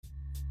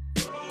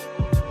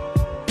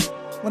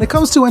When it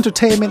comes to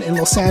entertainment in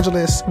Los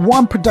Angeles,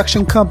 one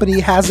production company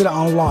has it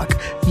on lock,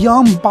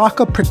 Young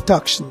Baca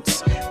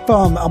Productions.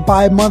 From a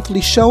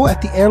bi-monthly show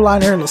at the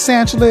Airliner in Los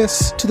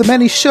Angeles, to the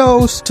many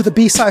shows, to the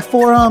B-Side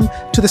Forum,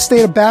 to the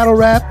State of Battle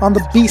Rap on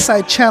the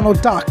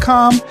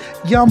BSidechannel.com,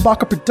 Young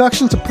Baca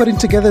Productions are putting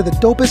together the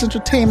dopest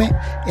entertainment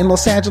in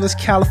Los Angeles,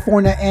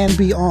 California, and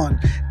beyond.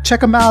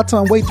 Check them out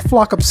on Wait the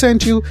Flock Up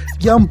sent you,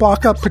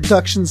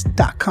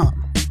 YoungBacaProductions.com.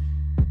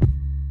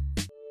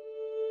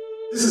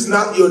 This is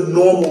not your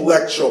normal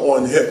lecture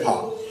on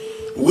hip-hop.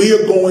 We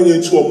are going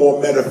into a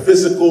more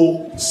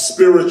metaphysical,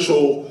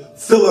 spiritual,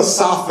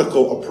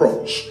 philosophical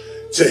approach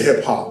to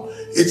hip-hop.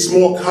 It's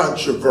more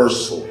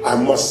controversial, I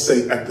must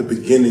say, at the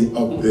beginning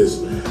of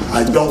this.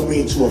 I don't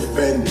mean to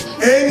offend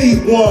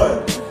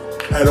anyone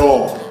at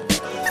all,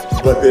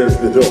 but there's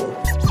the door.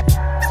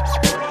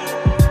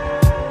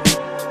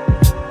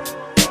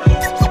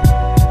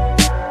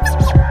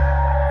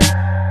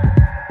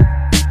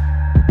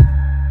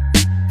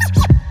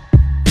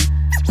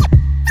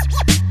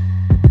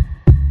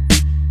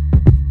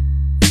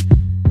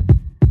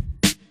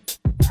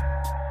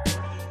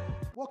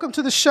 Welcome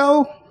to the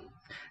show.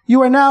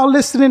 You are now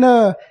listening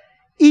to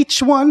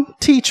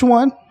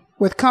EachOneTeachOne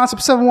with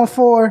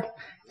Koncept714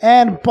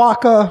 and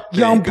Baca,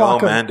 Young Baca. There you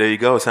go, man. There you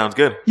go. Sounds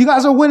good. You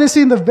guys are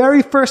witnessing the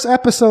very first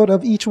episode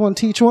of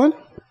EachOneTeachOne.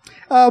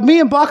 Me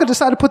and Baca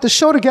decided to put the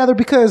show together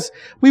because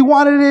we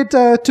wanted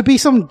it to be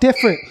something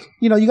different.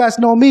 You know, you guys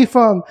know me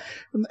from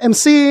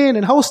MCing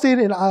and hosting,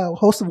 and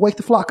host of Wake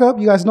the Flock Up.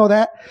 You guys know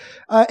that.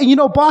 And you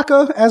know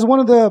Baca as one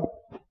of the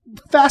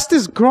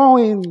fastest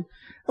growing.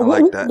 I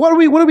like that. What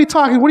are we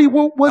talking? What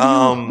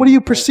do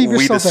you perceive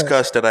yourself as? We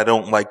discussed that I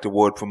don't like the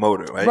word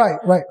promoter, right?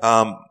 Right.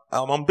 I'm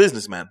a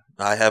businessman.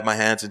 I have my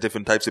hands in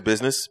different types of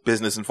business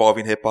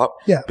involving hip hop,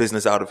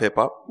 business out of hip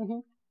hop. Mm-hmm.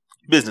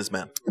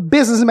 Businessman,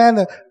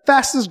 the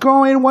fastest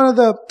growing, one of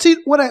the, see,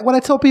 what I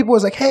tell people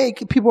is like, hey,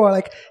 people are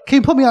like, can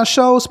you put me on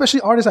shows, especially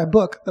artists I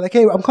book. They're like,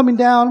 hey, I'm coming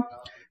down.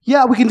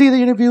 Yeah, we can do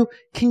the interview.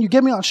 Can you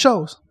get me on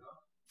shows?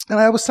 And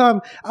I was telling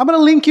them, I'm going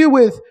to link you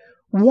with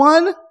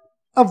one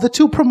of the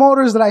two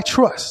promoters that I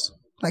trust.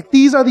 Like,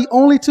 these are the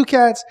only two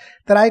cats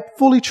that I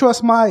fully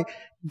trust my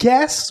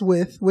guests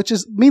with, which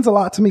means a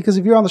lot to me, because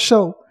if you're on the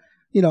show,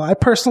 you know, I'm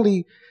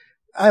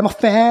a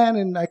fan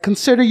and I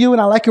consider you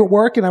and I like your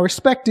work and I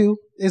respect you,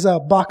 is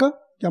Baca,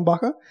 Young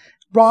Baca.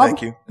 Rob,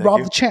 Thank you.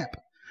 the champ.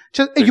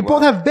 You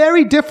both have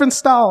very different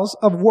styles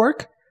of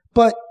work,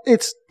 but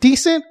it's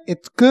decent,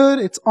 it's good,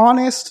 it's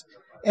honest,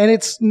 and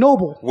it's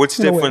noble. What's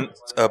different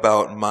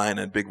about mine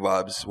and Big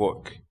Rob's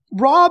work?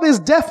 Rob is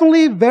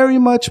definitely very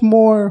much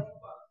more,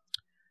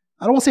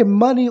 I don't want to say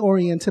money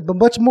oriented, but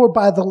much more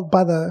by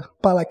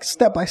like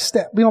step by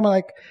step. You know,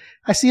 like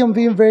I see him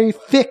being very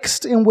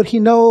fixed in what he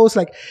knows.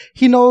 Like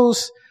he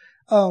knows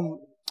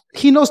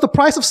the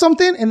price of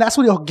something, and that's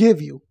what he'll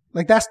give you.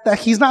 Like that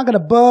he's not going to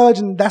budge,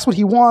 and that's what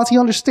he wants. He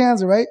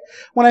understands it, right?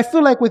 When I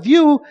feel like with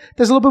you,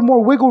 there's a little bit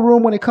more wiggle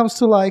room when it comes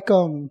to like,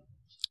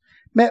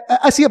 man,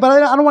 I see it, but I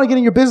don't want to get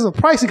in your business of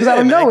pricing because I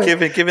don't know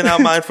it. Giving out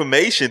my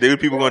information, dude,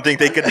 people are going to think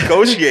they can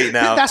negotiate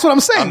now. That's what I'm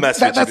saying. I'm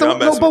messing with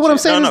you. But what I'm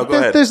saying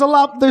is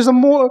there's a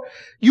more,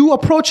 you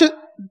approach it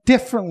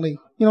differently.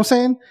 You know what I'm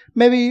saying?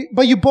 Maybe,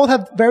 but you both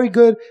have very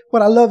good,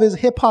 what I love is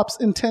hip hop's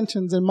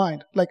intentions in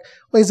mind. Like,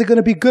 is it going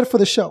to be good for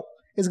the show?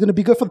 Is it going to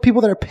be good for the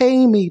people that are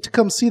paying me to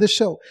come see the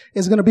show?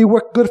 Is it going to be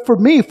work good for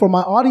me, for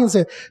my audience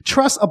that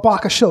trust a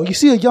Baca show? You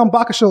see a Young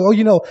Baca show,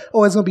 it's going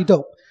to be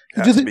dope.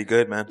 It has to be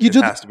good, man. It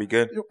has to be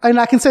good. And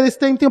I can say the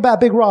same thing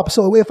about Big Rob.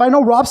 So if I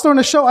know Rob's throwing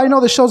a show, I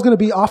know the show's going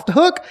to be off the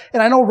hook.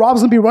 And I know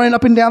Rob's going to be running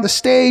up and down the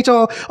stage.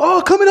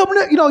 Coming up.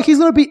 You know, he's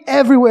going to be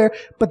everywhere.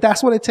 But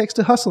that's what it takes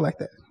to hustle like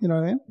that. You know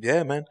what I mean?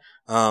 Yeah, man.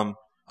 I'm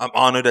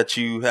honored that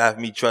you have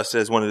me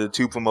trusted as one of the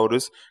two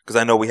promoters, because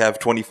I know we have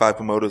 25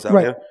 promoters out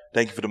here.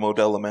 Thank you for the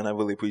Modella, man. I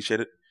really appreciate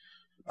it.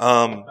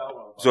 So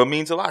it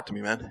means a lot to me,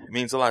 man. It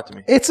means a lot to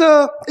me. It's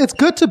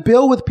good to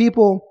build with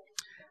people.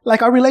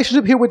 Like, our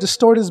relationship here with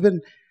Distort has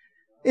been,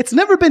 it's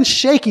never been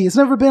shaky. It's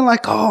never been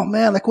like, oh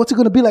man, like what's it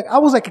going to be like? I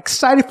was like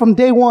excited from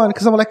day one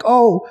because I'm like,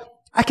 oh,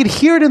 I could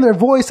hear it in their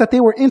voice that they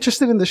were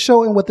interested in the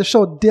show and what the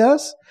show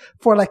does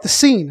for like the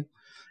scene.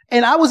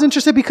 And I was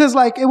interested because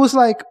like, it was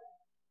like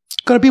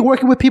going to be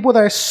working with people that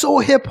are so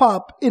hip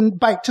hop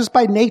just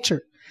by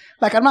nature.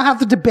 Like, I'm not have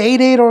to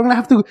debate it, or I'm going to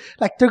have to,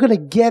 like, they're going to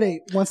get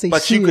it once they see it.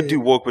 But you could do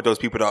work with those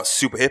people that are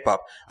super hip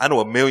hop. I know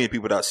a million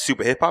people that are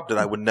super hip hop that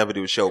I would never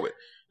do a show with,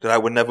 that I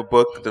would never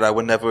book, that I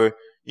would never,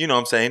 you know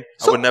what I'm saying?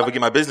 I would never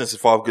get my business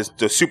involved because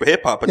they're super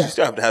hip hop, but you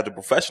still have to have the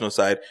professional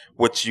side,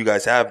 which you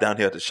guys have down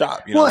here at the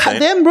shop. You know what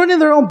I'm saying? Them running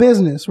their own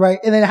business, right?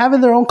 And then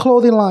having their own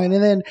clothing line,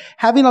 and then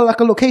having a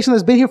location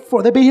that's they've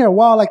been here a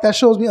while, like that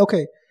shows me,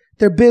 okay,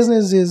 their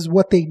business is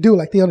what they do,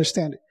 like they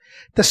understand it.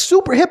 The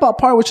super hip hop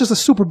part was just a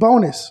super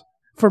bonus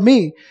for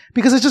me,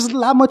 because it's just a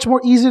lot much more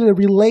easier to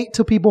relate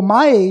to people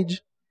my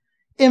age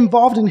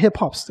involved in hip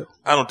hop still.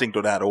 I don't think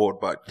they're that old,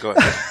 but go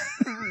ahead.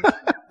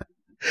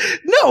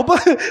 No,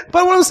 but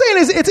what I'm saying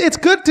is it's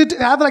good to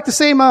have like the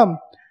same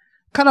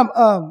kind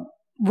of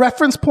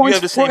reference points. You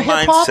have the same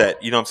mindset.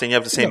 You know what I'm saying? You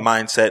have the same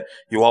mindset.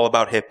 You're all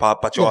about hip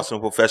hop, but you're also a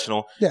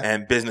professional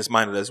and business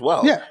minded as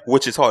well,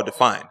 which is hard to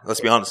find.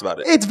 Let's be honest about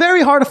it. It's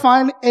very hard to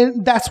find.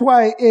 And that's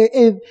why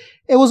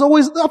it was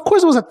always, of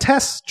course, it was a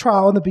test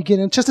trial in the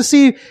beginning just to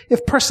see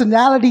if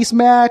personalities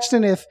matched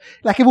and if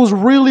it was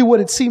really what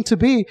it seemed to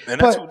be. And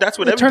that's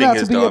what everything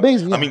is, dog.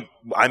 Amazing, I mean,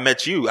 I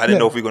met you. I didn't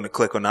know if we were going to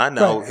click or not.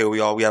 Now here we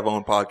are. We have our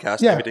own podcast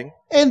and everything.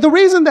 And the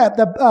reason that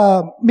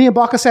me and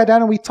Baca sat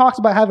down and we talked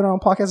about having our own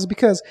podcast is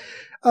because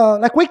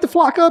Wake the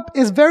Flock Up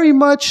is very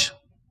much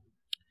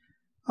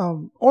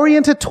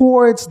oriented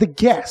towards the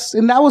guests,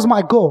 and that was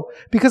my goal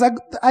because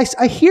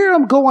I hear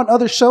them go on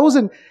other shows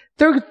and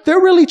they're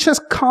really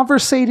just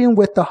conversating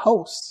with the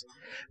hosts.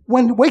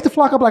 When Wake the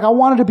Flock Up, I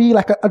wanted to be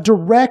a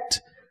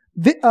direct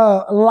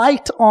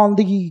light on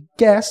the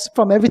guests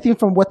from everything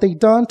from what they've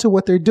done to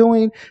what they're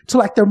doing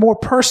to their more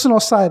personal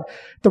side,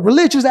 the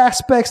religious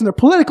aspects and their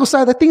political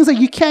side, the things that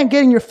you can't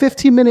get in your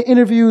 15-minute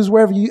interviews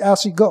wherever you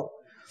else you go.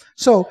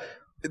 So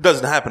it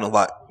doesn't happen a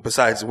lot.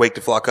 Besides Wake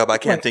the Flock Up, I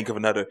can't think of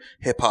another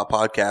hip hop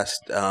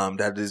podcast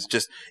that is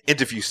just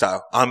interview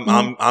style.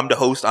 I'm the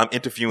host. I'm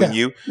interviewing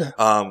you.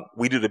 Yeah.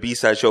 We do the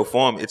B-side show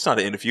forum. It's not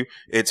an interview.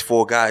 It's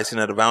four guys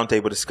sitting at a round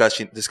table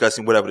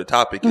discussing whatever the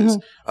topic is.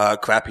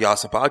 Crappy,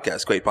 awesome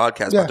podcast, great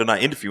podcast, but they're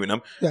not interviewing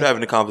them. They're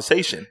having a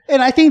conversation.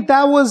 And I think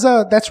that was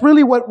that's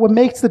really what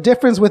makes the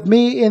difference with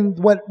me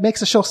and what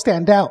makes the show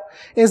stand out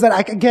is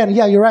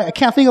that you're right. I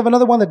can't think of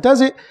another one that does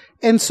it.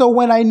 And so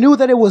when I knew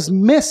that it was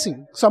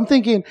missing, so I'm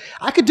thinking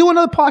I could do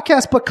another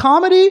podcast, but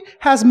comedy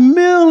has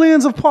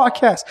millions of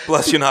podcasts.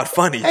 Plus, you're not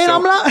funny. And so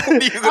I'm not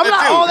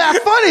all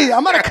that funny.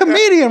 I'm not a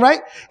comedian,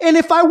 right? And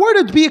if I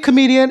were to be a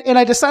comedian and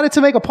I decided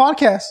to make a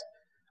podcast,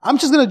 I'm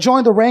just going to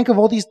join the rank of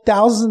all these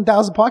thousands and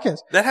thousands of podcasts.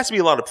 That has to be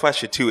a lot of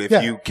pressure too if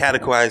you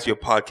categorize your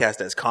podcast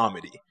as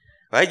comedy,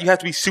 right? You have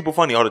to be super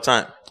funny all the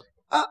time.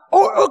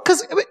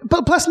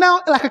 But plus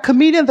now, a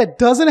comedian that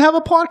doesn't have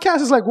a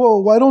podcast is whoa,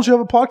 why don't you have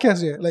a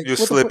podcast yet? You're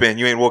slipping.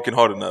 You ain't working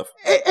hard enough.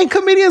 And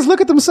comedians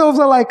look at themselves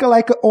oh,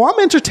 I'm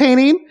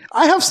entertaining.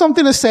 I have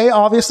something to say,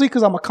 obviously,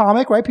 because I'm a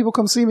comic, right? People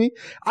come see me.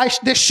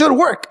 This should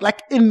work,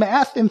 in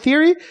math, in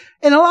theory.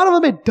 And a lot of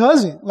them, it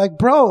doesn't.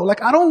 Bro,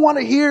 I don't want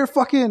to hear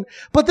fucking,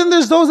 but then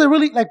there's those that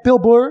really, Bill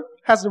Burr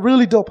has a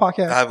really dope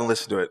podcast. I haven't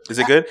listened to it. Is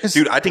it good?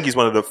 Dude, I think he's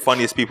one of the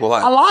funniest people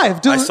alive. Alive,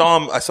 dude. I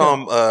saw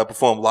him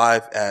perform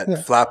live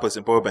at Flappers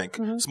in Burbank.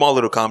 Small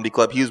little comedy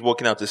club. He was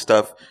working out this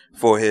stuff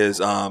for his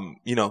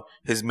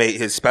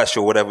his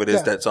special, whatever it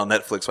is that's on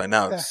Netflix right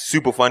now. It's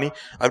super funny.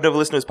 I've never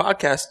listened to his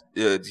podcast.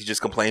 He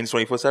just complains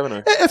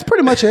 24/7. It's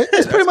pretty much it.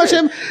 It's pretty much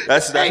him.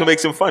 That's what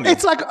makes him funny.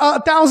 It's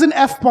 1,000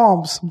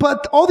 F-bombs,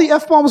 but all the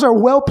F-bombs are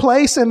well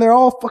placed and they're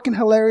all fucking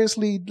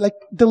hilariously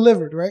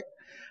delivered, right?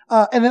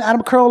 And then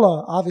Adam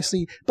Carolla,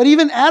 obviously. But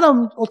even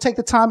Adam will take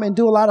the time and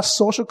do a lot of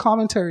social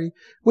commentary,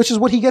 which is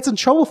what he gets in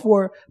trouble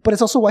for, but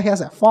it's also why he has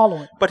that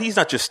following. But he's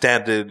not just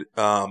standard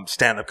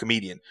stand-up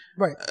comedian.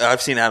 Right.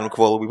 I've seen Adam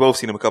Carolla. We've both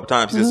seen him a couple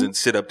times. He doesn't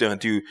sit up there and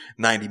do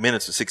 90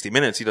 minutes or 60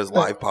 minutes. He does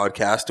live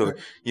podcast or,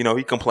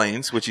 he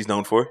complains, which he's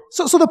known for.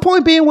 So the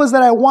point being was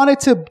that I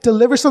wanted to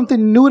deliver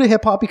something new to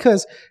hip-hop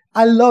because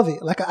I love it.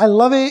 I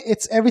love it.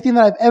 It's everything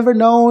that I've ever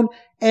known.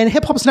 And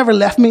hip-hop's never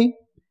left me.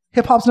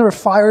 Hip-hop's never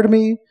fired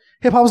me.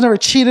 Hip-hop's never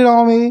cheated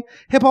on me.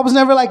 Hip-hop's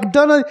never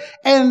done it.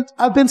 And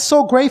I've been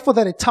so grateful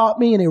that it taught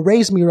me and it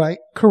raised me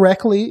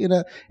correctly in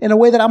a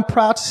way that I'm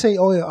proud to say,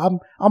 oh yeah,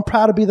 I'm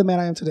proud to be the man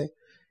I am today.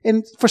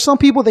 And for some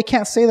people, they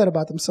can't say that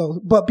about themselves.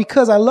 But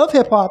because I love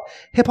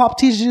hip-hop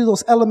teaches you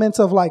those elements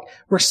of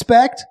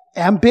respect,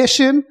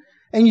 ambition,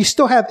 and you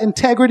still have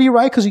integrity,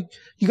 right? Cause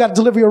you got to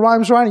deliver your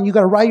rhymes right and you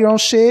got to write your own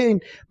shit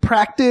and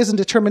practice and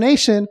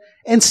determination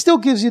and still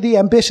gives you the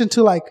ambition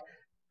to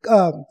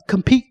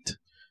compete.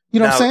 You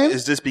know what I'm saying?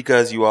 Is this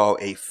because you are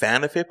a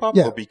fan of hip-hop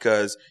or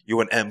because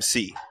you're an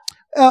MC?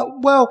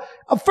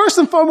 First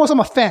and foremost, I'm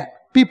a fan.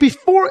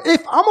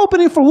 If I'm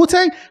opening for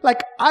Wu-Tang,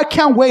 I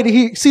can't wait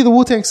to see the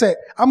Wu-Tang set.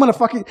 I'm going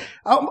to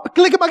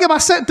if I get my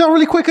set done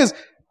really quick because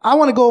I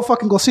want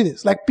to go see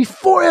this.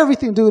 Before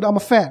everything, dude, I'm a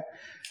fan.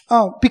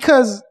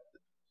 Because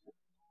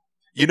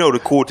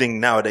the cool thing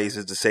nowadays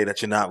is to say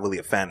that you're not really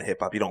a fan of hip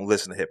hop. You don't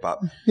listen to hip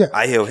hop. Yeah.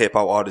 I hear hip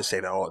hop artists say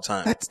that all the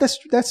time.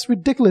 That's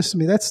ridiculous to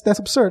me. That's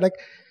absurd.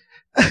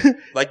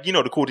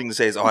 The cool thing to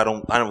say is, I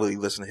don't really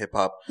listen to hip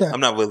hop. Yeah. I'm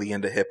not really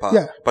into hip hop,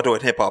 but they're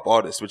a hip hop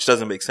artist, which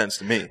doesn't make sense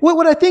to me.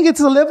 What I think it's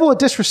a level of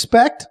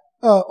disrespect,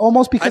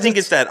 almost because I think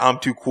it's that I'm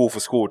too cool for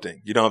school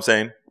thing. You know what I'm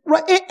saying?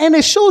 Right. And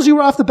it shows you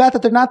right off the bat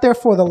that they're not there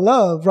for the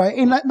love, right?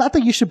 And not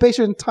that you should base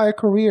your entire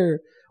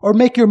career or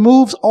make your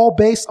moves all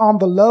based on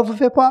the love of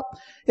hip hop.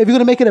 If you're going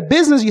to make it a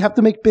business, you have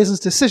to make business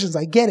decisions.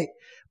 I get it.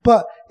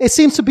 But it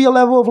seems to be a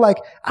level of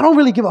I don't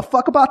really give a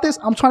fuck about this.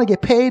 I'm trying to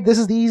get paid. This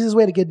is the easiest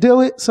way to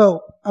do it.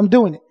 So I'm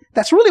doing it.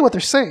 That's really what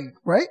they're saying,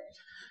 right?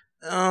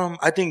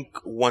 I think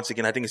once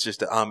again, it's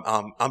just that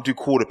I'm too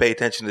cool to pay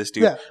attention to this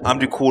dude. Yeah. I'm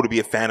too cool to be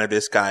a fan of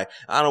this guy.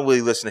 I don't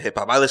really listen to hip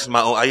hop. I listen to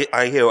my own.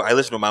 I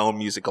listen to my own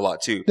music a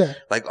lot too. Yeah.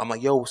 I'm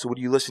yo, so what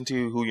do you listen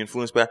to? Who you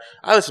influenced by?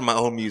 I listen to my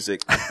own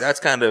music.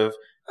 That's kind of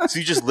So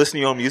you just listen to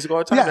your own music all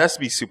the time? Yeah. That has to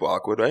be super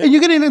awkward, right? And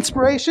you're getting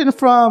inspiration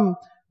from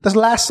the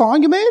last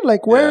song you made?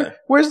 Like,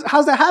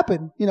 how's that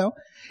happen? You know?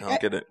 I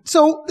don't get it.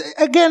 So,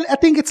 again, I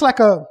think it's like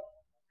a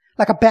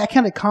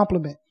backhanded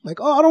compliment. Like,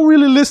 oh, I don't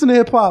really listen to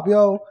hip hop,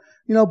 yo.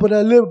 You know, but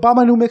buy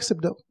my new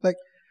mixtape, though. Like,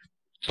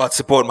 but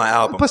support my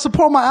album. But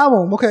support my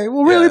album. Okay.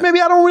 Well, really,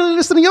 maybe I don't really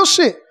listen to your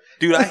shit.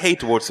 Dude, I hate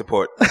the word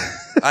support.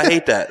 I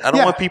hate that. I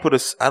don't want people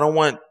to, I don't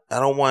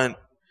want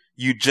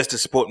you just to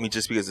support me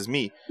just because it's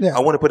me. Yeah. I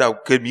want to put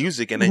out good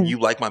music and then you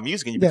like my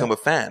music and you become a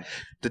fan.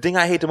 The thing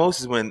I hate the most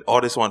is when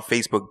artists are on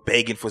Facebook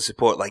begging for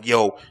support. Like,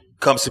 yo,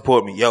 come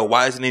support me. Yo,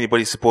 why isn't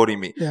anybody supporting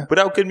me? Yeah. Put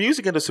out good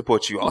music and to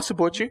support you. I'll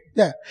support you.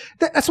 Yeah.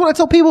 That's what I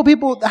tell people.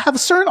 People have a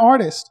certain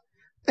artist.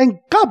 And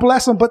God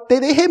bless them, but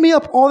they hit me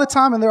up all the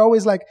time and they're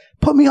always like,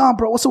 put me on,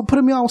 bro. What's up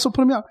putting me on? What's up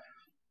putting me on?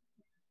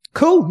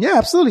 Cool. Yeah,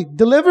 absolutely.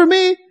 Deliver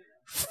me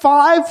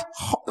 5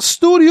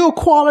 studio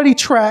quality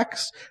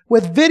tracks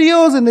with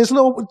videos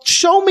and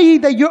show me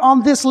that you're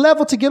on this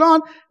level to get on.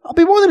 I'll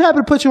be more than happy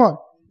to put you on.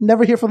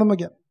 Never hear from them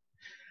again.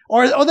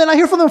 Or then I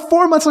hear from them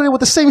 4 months later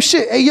with the same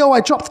shit. Hey, yo, I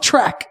dropped the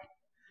track.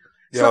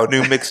 Yo,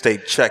 new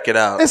mixtape. Check it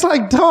out. It's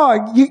like,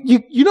 dog,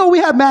 you know we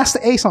have Master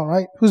Ace on,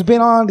 right? Who's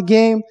been on the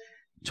game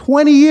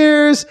 20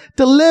 years,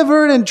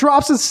 delivered and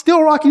drops and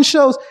still rocking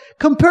shows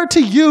compared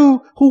to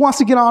you who wants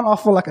to get on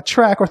off of like a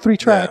track or 3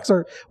 tracks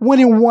or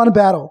winning 1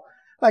 battle.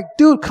 Like,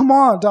 dude, come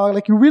on, dog.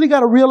 Like, you really got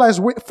to realize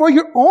for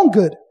your own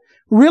good,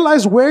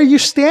 realize where you're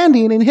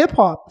standing in hip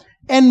hop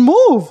and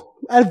move,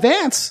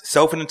 advance.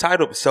 Self of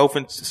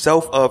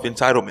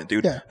entitlement,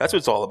 dude. Yeah. That's what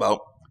it's all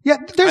about. Yeah,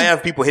 I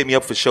have people hit me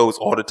up for shows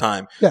all the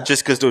time. Yeah.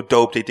 Just because they're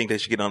dope, they think they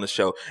should get on the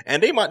show.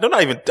 And they're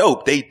not even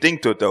dope. They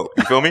think they're dope.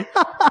 You feel me?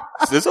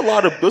 So there's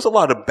a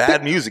lot of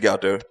bad music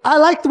out there. I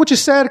like what you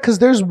said because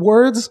there's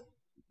words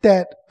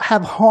that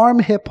have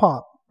harmed hip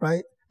hop,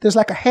 right? There's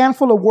like a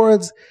handful of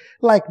words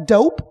like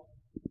dope,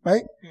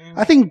 right? Mm-hmm.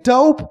 I think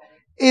dope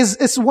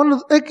it's one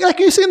of the, like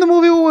you see in the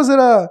movie, what was it?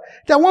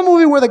 That one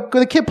movie where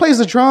the kid plays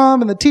the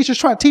drum and the teacher's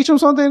trying to teach him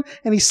something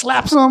and he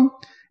slaps him.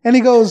 And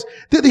he goes,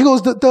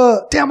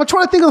 damn, I'm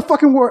trying to think of the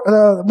fucking word,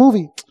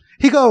 movie.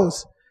 He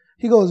goes,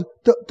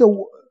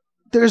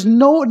 there's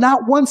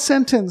not one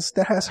sentence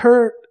that has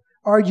hurt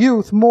our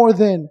youth more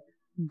than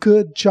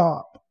good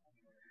job.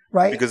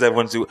 Right? Because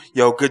everyone's doing,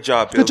 yo, good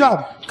job, Billy. Good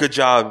job. Good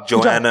job,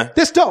 Joanna. Good job.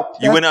 This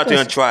dope. You went out there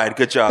and tried.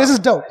 Good job. This is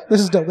dope.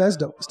 That's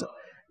dope.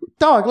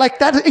 Dog, like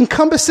that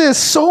encompasses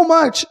so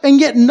much and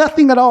yet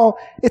nothing at all.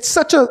 It's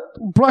such a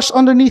brush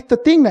underneath the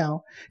thing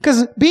now.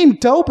 Because being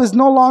dope is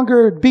no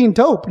longer being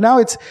dope. Now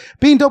it's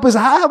being dope is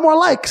I have more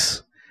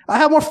likes. I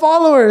have more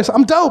followers.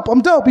 I'm dope.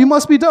 You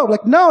must be dope.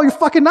 Like, no, you're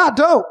fucking not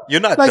dope.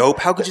 You're not dope.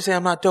 How could you say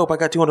I'm not dope? I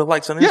got 200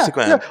 likes on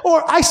Instagram.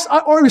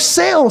 Yeah. Or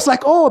sales.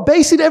 Like,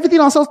 basing everything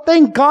on sales.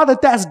 Thank God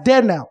that's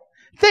dead now.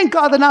 Thank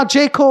God that now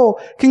J. Cole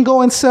can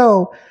go and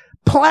sell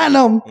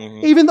platinum,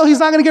 even though he's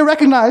not going to get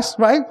recognized,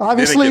 right?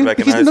 Obviously.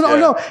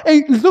 No.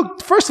 Hey,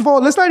 look, first of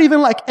all, let's not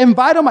even like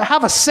invite him or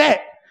have a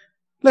set.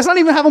 Let's not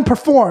even have him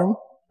perform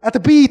at the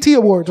BET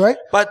Awards, right?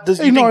 But does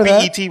you think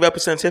BET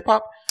represents hip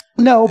hop?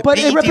 No, but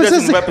BET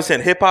doesn't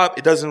represent hip hop.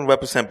 It doesn't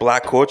represent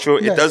black culture.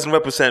 It doesn't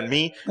represent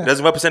me. It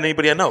doesn't represent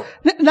anybody I know.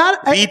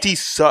 BET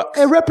sucks.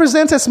 It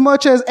represents as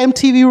much as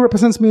MTV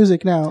represents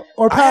music now,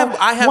 or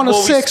I have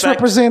 106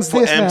 represents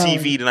for this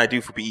MTV now. than I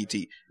do for BET.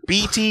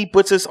 BET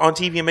puts us on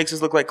TV and makes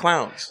us look like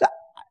clowns.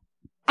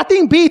 I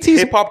think BET's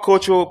hip hop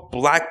culture,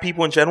 black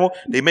people in general,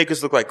 they make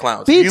us look like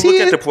clowns. BET if you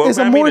look at the programming, is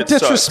a more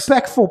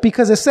disrespectful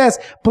because it says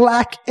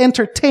black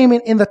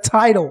entertainment in the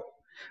title.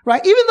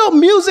 Right? Even though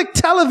music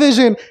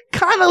television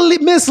kind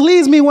of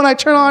misleads me when I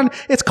turn on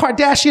its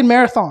Kardashian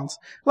marathons.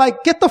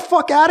 Like, get the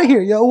fuck out of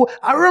here, yo.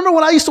 I remember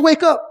when I used to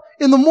wake up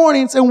in the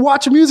mornings and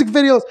watch music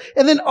videos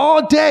and then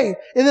all day.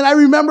 And then I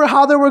remember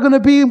how they were going to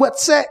be in what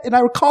set. And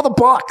I would call the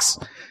box.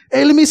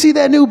 Hey, let me see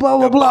that new blah,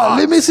 blah, blah.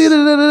 Let me see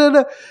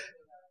the.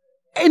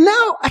 And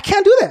now I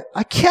can't do that.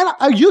 I cannot.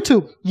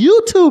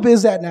 YouTube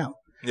is that now.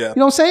 Yeah. You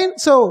know what I'm saying?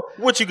 So.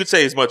 What you could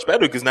say is much better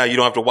because now you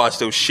don't have to watch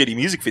those shitty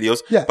music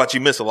videos, but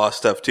you miss a lot of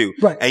stuff too.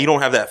 Right. And you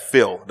don't have that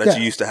feel that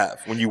you used to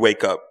have when you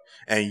wake up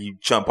and you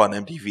jump on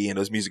MTV and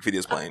those music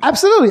videos playing.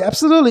 Absolutely.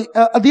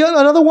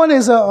 Another one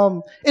is,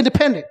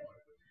 independent.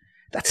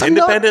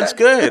 Independent's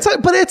good.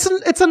 But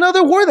it's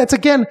another word that's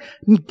again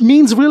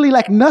means really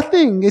like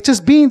nothing. It's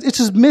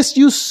just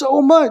misused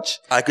so much.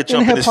 I could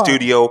jump in the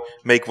studio,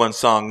 make one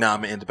song. Now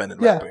I'm an independent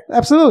rapper.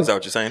 Absolutely. Is that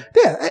what you're saying?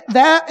 Yeah.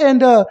 That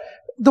and,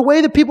 the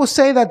way that people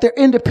say that they're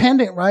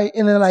independent, right?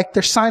 And then like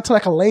they're signed to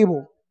like a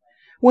label.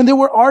 When there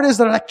were artists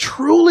that are like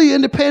truly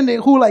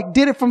independent who like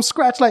did it from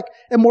scratch, like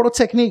Immortal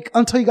Technique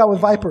until he got with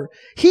Viper.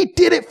 He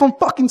did it from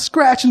fucking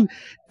scratch and,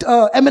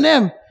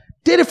 Eminem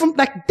did it from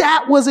like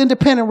that was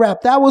independent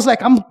rap. That was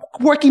like I'm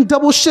working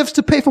double shifts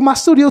to pay for my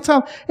studio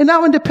time. And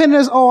now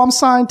independent is, I'm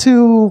signed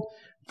to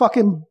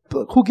fucking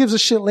who gives a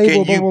shit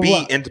label. Can you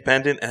be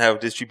independent and have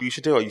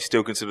distribution too? Or are you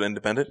still considered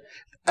independent?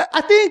 I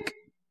think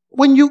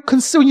when you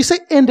say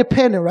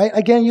independent, right?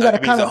 Again, you got to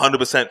kind of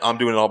 100%. I'm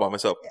doing it all by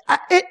myself.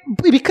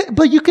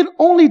 But you can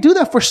only do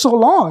that for so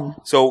long.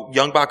 So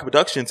Young Baca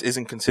Productions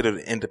isn't considered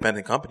an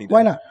independent company. Then,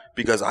 why not?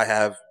 Because I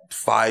have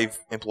 5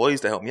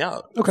 employees to help me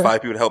out. Okay.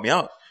 5 people to help me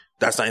out.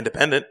 That's not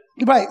independent.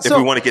 Right. If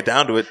we want to get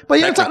down to it. But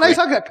you're talking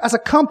as a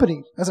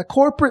company, as a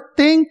corporate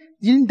thing,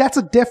 that's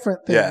a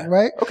different thing,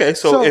 right? Okay.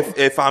 So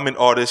if I'm an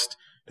artist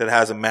that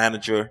has a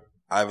manager,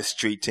 I have a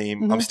street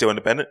team, I'm still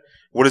independent.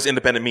 What does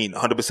independent mean?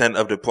 100%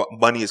 of the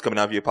money is coming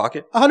out of your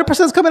pocket?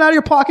 100% is coming out of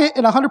your pocket,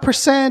 and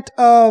 100%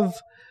 of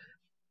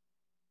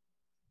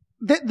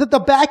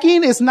the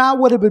backing is not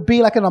what it would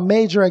be like in a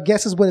major, I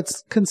guess is what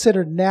it's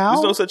considered now.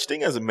 There's no such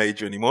thing as a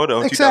major anymore,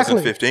 though, in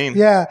exactly. 2015.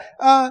 Yeah.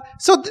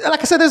 So, like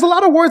I said, there's a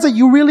lot of words that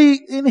you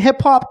really, in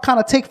hip-hop, kind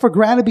of take for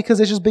granted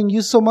because it's just being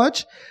used so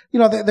much. You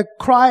know, the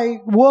cry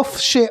wolf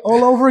shit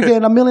all over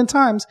again a million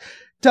times.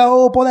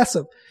 Dope, all that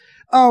stuff.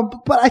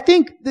 But I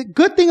think the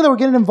good thing that we're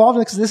getting involved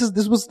in, because this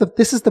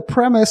is the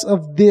premise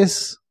of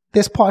this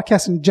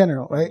podcast in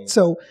general, right?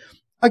 So,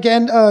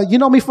 again, you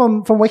know me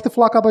from Wake the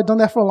Flock Up. I've done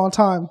that for a long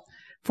time.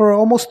 For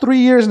almost 3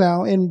 years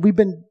now, and we've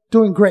been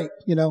doing great,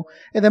 you know.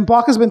 And then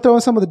Baca's been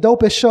throwing some of the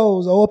dopest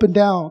shows all up and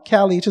down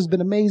Cali, which has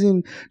been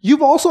amazing.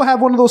 You've also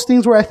had one of those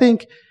things where I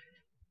think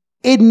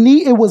it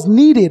was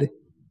needed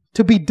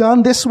to be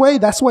done this way.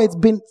 That's why it's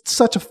been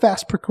such a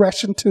fast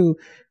progression to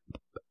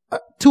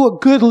a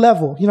good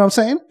level. You know what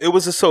I'm saying? It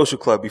was a social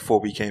club before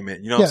we came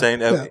in. You know what I'm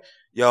saying?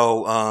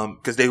 Yeah.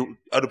 Because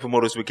other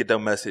promoters would get that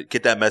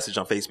message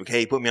on Facebook.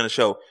 Hey, put me on the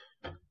show.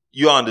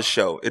 You're on the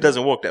show. It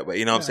doesn't work that way.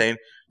 You know what I'm saying?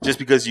 Just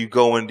because you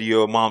go into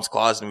your mom's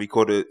closet and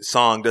record a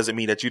song doesn't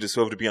mean that you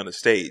deserve to be on the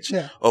stage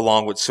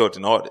along with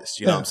certain artists.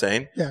 You know what I'm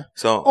saying? Yeah.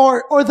 So,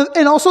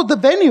 and also the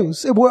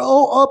venues. It were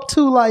all up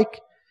to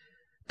like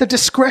the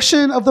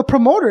discretion of the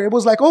promoter. It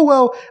was like, oh,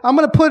 well, I'm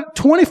going to put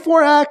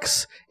 24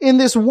 acts in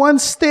this one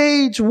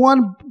stage,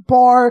 one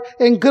bar,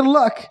 and good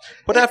luck.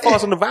 But that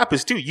falls on the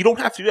rappers too. You don't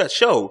have to do that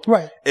show.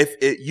 Right.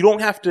 You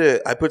don't have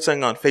to, I put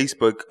something on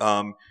Facebook,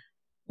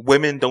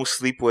 men don't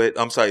sleep with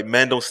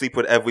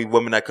every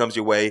woman that comes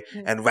your way,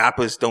 and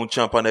rappers don't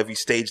jump on every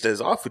stage that is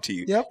offered to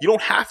you. Yep. You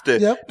don't have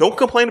to. Don't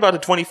complain about the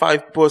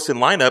 25-person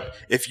lineup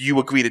if you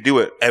agree to do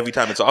it every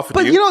time it's offered to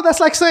you. But you know, that's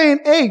like saying,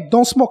 hey,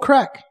 don't smoke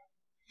crack.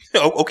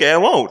 Okay, I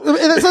won't.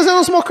 It says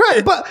don't smoke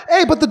crack.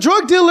 But the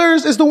drug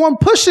dealers is the one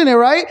pushing it,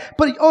 right?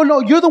 But, oh no,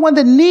 you're the one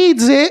that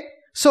needs it.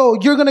 So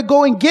you're going to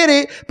go and get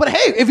it. But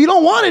hey, if you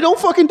don't want it, don't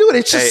fucking do it.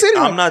 It's just sitting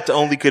there. I'm not the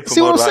only good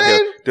promoter out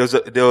here.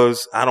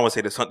 I don't want to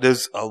say this.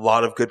 There's a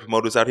lot of good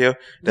promoters out here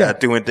that are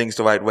doing things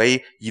the right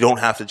way. You don't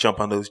have to jump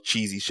on those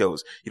cheesy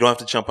shows. You don't have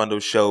to jump on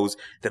those shows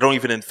that don't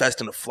even invest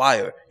in a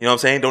flyer. You know what I'm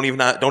saying? Don't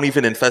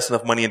even invest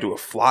enough money into a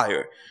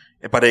flyer,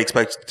 but they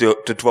expect to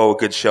throw a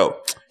good show.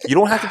 You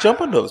don't have to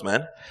jump on those,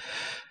 man.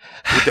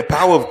 With the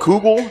power of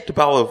Google, the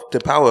power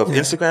of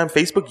Instagram,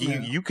 Facebook,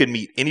 you can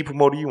meet any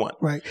promoter you want.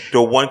 Right.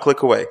 They're one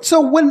click away. So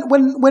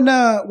when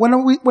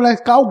I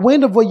got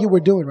wind of what you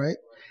were doing, right?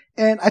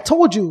 And I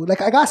told you,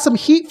 like, I got some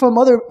heat from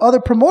other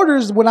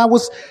promoters when I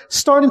was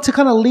starting to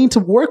kind of lean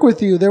to work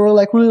with you. They were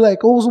like, really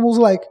like, almost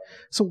like,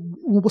 so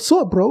what's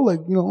up, bro? Like,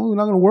 you know, you're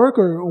not going to work,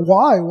 or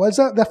why? Why's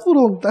that? That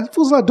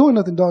fool's not doing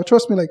nothing, dog.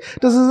 Trust me. Like,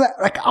 this is that,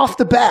 like, off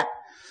the bat.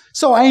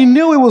 So I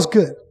knew it was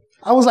good.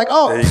 I was like,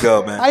 oh, there you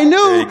go, man. I knew,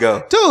 there you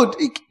go. Dude,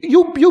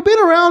 you've been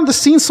around the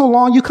scene so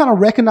long, you kind of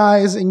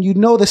recognize and you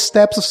know the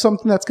steps of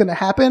something that's going to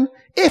happen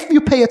if you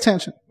pay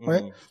attention,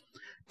 right?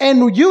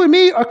 And you and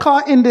me are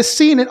caught in this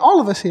scene, and all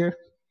of us here.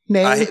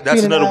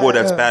 That's another word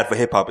that's bad for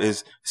hip hop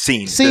is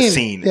scene. The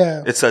scene.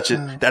 Yeah. It's such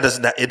a, that's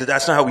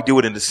not how we do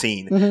it in the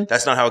scene.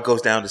 That's not how it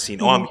goes down the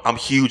scene. Oh, I'm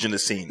huge in the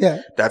scene.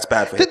 Yeah. That's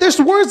bad for hip hop. There's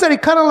words that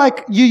it kind of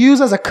like you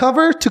use as a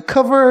cover to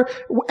cover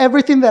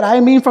everything that I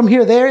mean from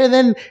here, there. And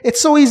then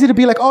it's so easy to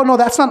be like, oh no,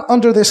 that's not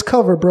under this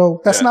cover, bro.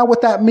 That's not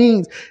what that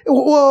means.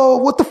 Well,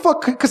 what the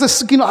fuck?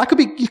 Cause you know, I could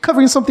be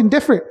covering something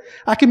different.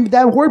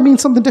 That word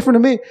means something different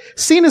to me.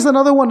 Scene is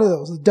another one of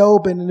those.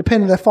 Dope and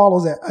independent that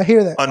follows that. I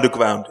hear that.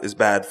 Underground is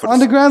bad for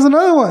Underground's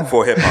another one.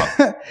 For hip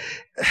hop.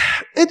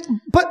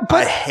 But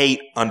I hate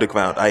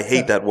underground. I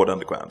hate that word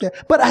underground. Yeah.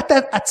 But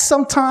at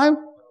some time,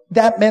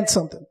 that meant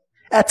something.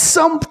 At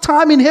some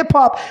time in hip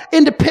hop,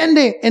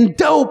 independent and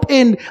dope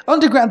and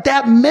underground,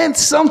 that meant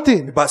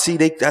something. But see,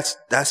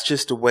 that's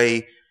just a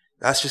way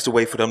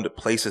for them to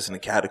place us in a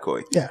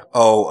category. Yeah.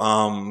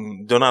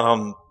 Oh, they're not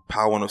on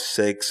Power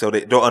 106, so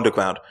they're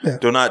underground. Yeah.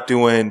 They're not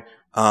doing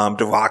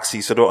the Roxy,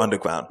 so they're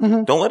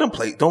underground. Don't let them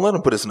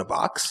put us in a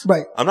box.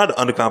 Right. I'm not an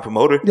underground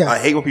promoter. Yeah. I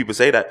hate when people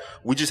say that.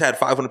 We just had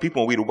 500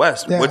 people on We the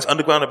West. Yeah. What's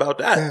underground about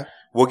that? Yeah.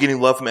 We're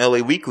getting love from LA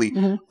Weekly.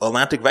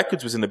 Atlantic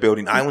Records was in the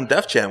building. Island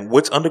Def Jam.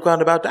 What's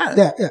underground about that?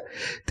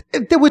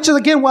 Yeah. Which is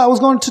again why I was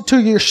going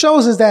to your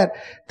shows is that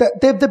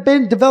they've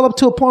been developed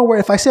to a point where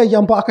if I say a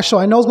Young Baca show,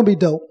 I know it's going to be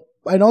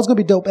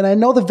dope. And I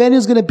know the venue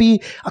is going to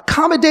be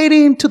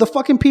accommodating to the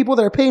fucking people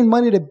that are paying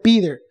money to be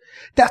there.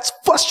 That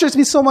frustrates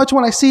me so much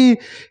when I see,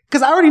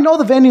 because I already know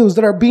the venues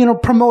that are being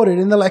promoted,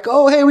 and they're like,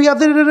 oh, hey, we have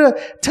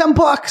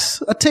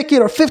 $10 a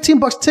ticket or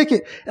 $15 a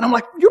ticket. And I'm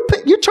like,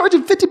 you're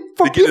charging $50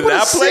 for people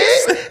to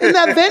sit in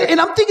that venue.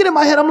 And I'm thinking in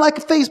my head, I'm like,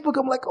 Facebook,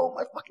 I'm like, oh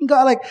my fucking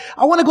God. Like,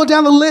 I want to go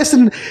down the list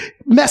and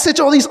message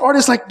all these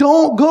artists like,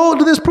 don't go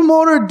to this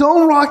promoter.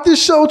 Don't rock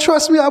this show.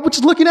 Trust me. I was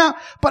just looking out.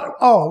 But,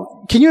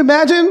 can you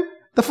imagine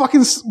the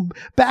fucking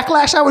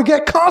backlash I would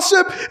get?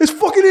 Koncept is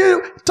fucking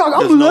in.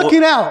 I'm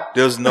looking out.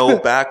 There's no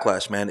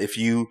backlash, man. If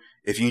you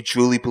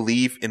truly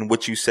believe in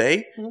what you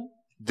say,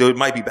 there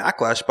might be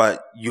backlash,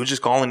 but you're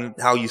just calling it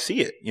how you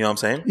see it. You know what I'm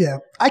saying? Yeah.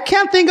 I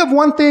can't think of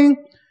one thing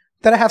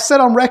that I have said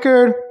on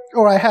record,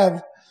 or I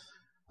have.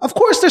 Of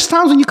course, there's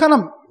times when you kind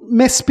of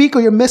misspeak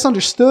or you're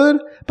misunderstood,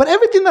 but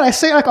everything that I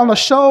say, like on the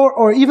show,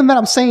 or even that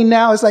I'm saying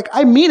now, is like,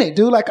 I mean it,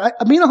 dude. Like, I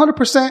mean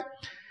 100%.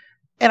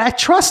 And I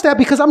trust that,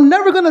 because I'm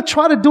never going to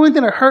try to do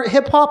anything to hurt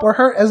hip hop or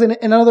hurt as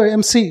another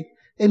MC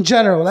in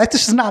general.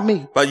 That's just not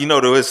me. But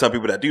there is some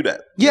people that do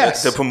that.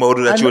 Yes. The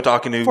promoter that you were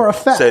talking to for a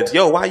fact said,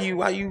 yo, why you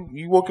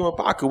working with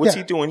Baca? What's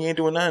he doing? He ain't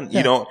doing nothing.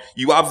 Yeah.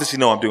 You obviously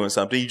know I'm doing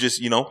something. You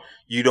just, you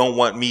don't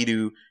want me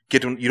to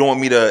you don't want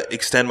me to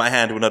extend my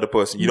hand to another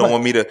person. You don't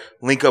want me to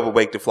link up with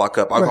Wake the Flock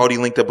Up. I've already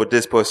linked up with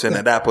this person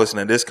and that person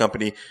and this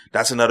company.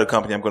 That's another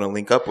company I'm going to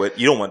link up with.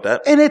 You don't want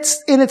that. And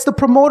it's the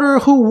promoter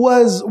who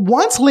was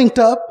once linked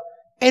up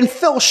and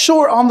fell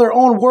short on their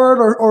own word,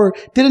 or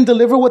didn't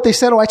deliver what they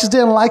said, or I just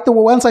didn't like the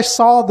once I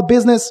saw the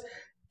business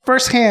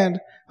firsthand,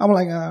 I'm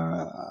like,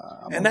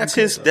 and that's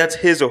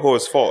his or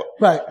hers fault.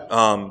 Right.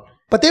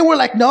 But they were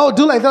like, no,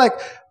 dude, like, they're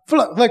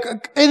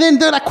like, and then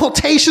they're like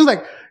quotations,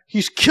 like,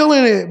 he's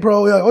killing it,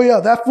 bro. Yeah, oh yeah,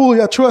 that fool.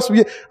 Yeah, trust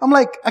me. I'm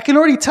like, I can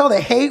already tell the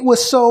hate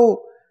was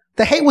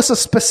a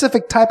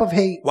specific type of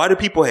hate. Why do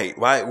people hate?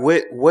 Why?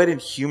 What in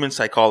human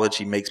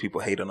psychology makes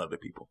people hate on other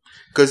people?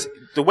 Because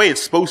the way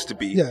it's supposed to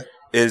be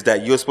is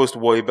that you're supposed to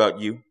worry about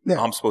you.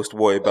 Yeah. I'm supposed to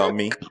worry about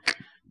me.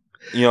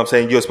 You know what I'm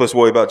saying? You're supposed to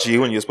worry about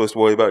you, and you're supposed to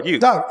worry about you.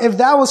 Dog, if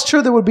that was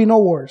true, there would be no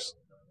wars.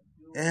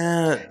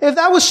 Yeah. If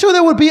that was true,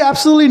 there would be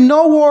absolutely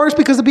no wars,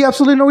 because there'd be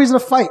absolutely no reason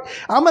to fight.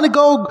 I'm going to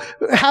go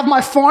have my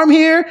farm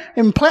here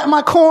and plant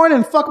my corn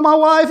and fuck my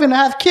wife and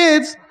have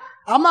kids.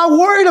 I'm not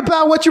worried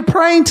about what you're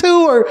praying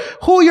to or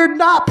who you're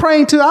not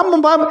praying to.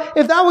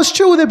 If that was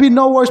true, there'd be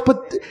no wars.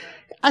 But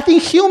I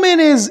think human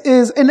is,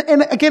 and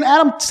again,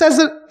 Adam says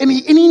it, and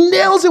he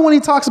nails it when he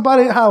talks about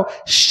it, how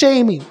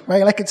shaming,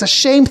 right? Like, it's a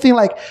shame thing.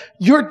 Like,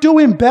 you're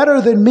doing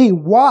better than me.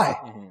 Why?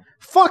 Mm-hmm.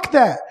 Fuck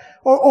that.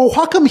 Or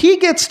how come he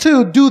gets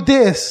to do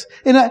this?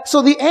 And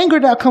so the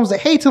anger now comes, the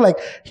hate to, like,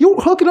 you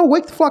hooking up,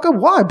 wake the fuck up.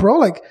 Why, bro?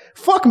 Like,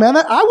 fuck, man.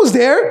 I was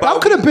there.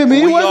 That could have been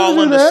me. We all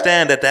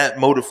understand that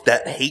motive,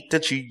 that hate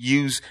that you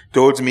use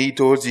towards me,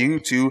 towards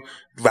you, to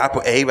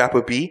rapper A,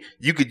 rapper B,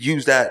 you could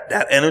use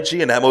that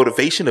energy and that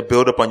motivation to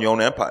build up on your own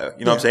empire.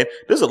 You know what I'm saying?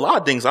 There's a lot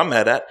of things I'm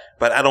mad at,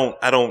 but I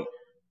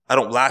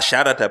don't lash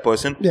out at that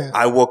person. Yeah.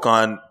 I work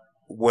on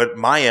what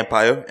my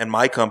empire and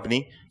my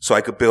company, so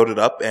I could build it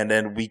up, and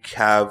then we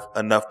have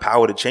enough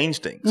power to change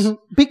things.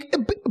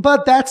 Mm-hmm.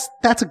 But that's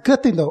a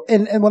good thing, though.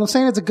 And what I'm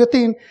saying, it's a good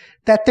thing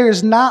that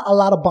there's not a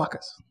lot of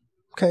Bacas.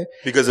 Okay?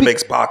 Because it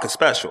makes Baca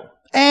special.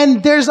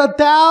 And there's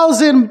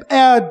 1,000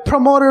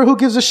 promoter who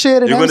gives a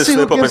shit. And you're going to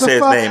slip up and say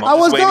his name. I'm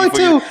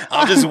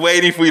just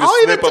waiting for you to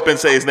slip up and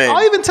say his name.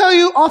 I'll even tell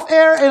you off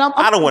air. And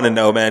I don't want to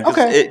know, man.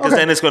 Because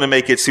then it's going to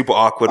make it super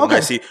awkward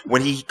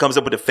when he comes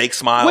up with a fake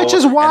smile, and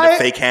a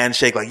fake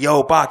handshake, like,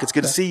 yo, Bach, it's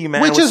good to see you,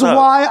 man. Which is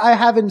why I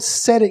haven't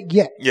said it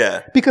yet.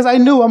 Yeah. Because I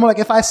knew, I'm like,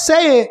 if I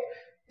say it,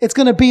 it's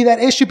going to be that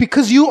issue,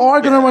 because you are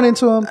going to run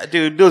into him.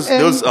 Dude, there's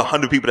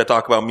 100 people that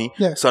talk about me.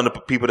 Yeah.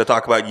 100 people that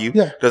talk about you.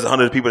 Yeah. There's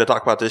 100 people that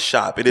talk about this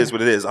shop. It is what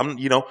it is.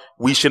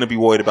 We shouldn't be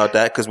worried about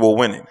that, because we're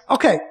winning.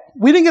 Okay.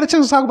 We didn't get a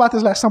chance to talk about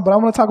this last time, but I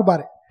want to talk about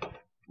it.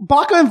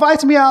 Baca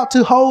invites me out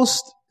to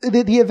host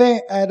the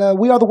event at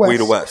We Are the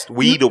West.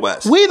 We the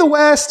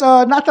West.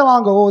 Not that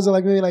long ago. What was it,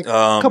 maybe a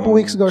couple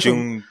weeks ago?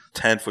 June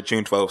 10th or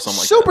June 12th, something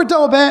like that. Super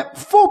dope event,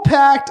 full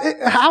packed.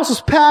 House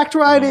was packed,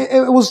 right?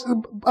 It was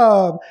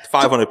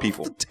 500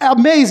 people.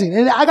 Amazing.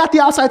 And I got the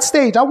outside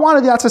stage. I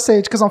wanted the outside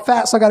stage because I'm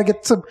fat, so I got to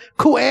get some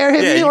cool air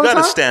hitting me. Yeah, you got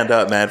to stand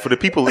up, man. For the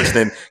people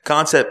listening,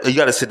 you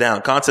got to sit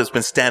down. Koncept's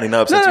been standing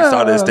up since we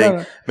started this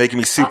thing, making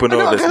me super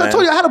nervous, man. I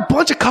told you, I had a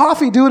bunch of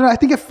coffee, dude, and I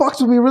think it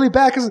fucks with me really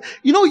bad because,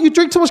 you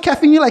drink too much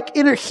caffeine, you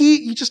inner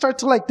heat, you just start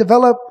to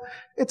develop.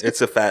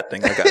 It's a fat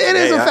thing. It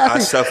is a fat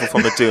thing. I suffer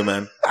from it too,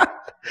 man.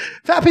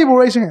 Fat people,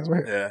 raise your hands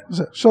right here.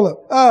 Yeah. Show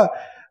up.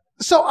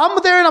 So I'm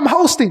there and I'm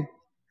hosting.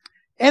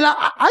 And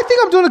I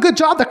think I'm doing a good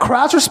job. The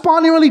crowd's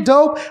responding really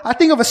dope. I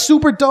think of a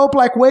super dope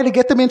way to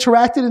get them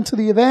interacted into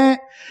the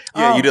event.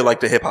 Yeah, you did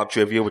the hip-hop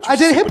trivia. I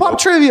did hip-hop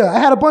trivia. I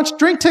had a bunch of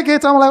drink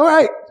tickets. I'm like, all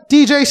right,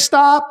 DJ,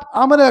 stop.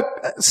 I'm going to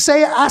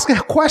ask a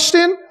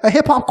question, a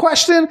hip-hop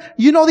question.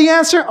 You know the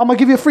answer. I'm going to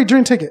give you a free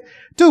drink ticket.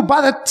 Dude,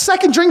 by the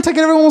second drink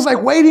ticket, everyone was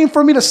waiting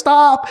for me to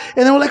stop.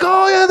 And they were like,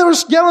 oh yeah, they were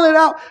yelling it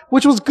out,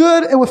 which was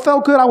good. It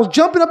felt good. I was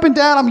jumping up and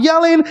down. I'm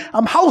yelling.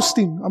 I'm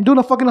hosting. I'm doing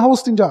a fucking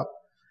hosting job.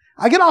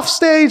 I get off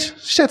stage.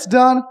 Shit's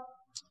done.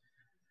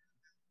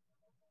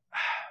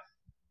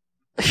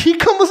 He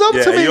comes up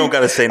to me. You don't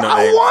gotta say no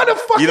names. I want to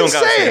fucking say it. You don't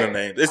gotta say no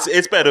names.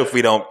 It's better if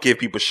we don't give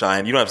people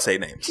shine. You don't have to say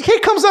names. He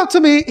comes up to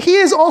me. He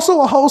is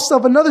also a host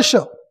of another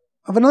show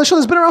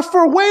that's been around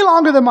for way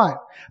longer than mine.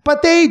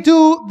 But they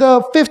do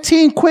the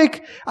 15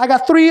 quick. I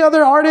got 3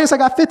 other artists. I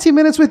got 15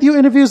 minutes with you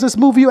interviews. Let's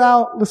move you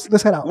out.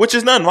 Let's head out. Which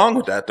is nothing wrong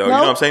with that, though. No, you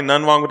know what I'm saying?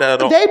 Nothing wrong with that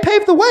at all. They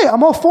paved the way.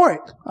 I'm all for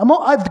it.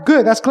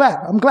 Good. That's glad.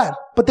 I'm glad.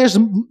 But there's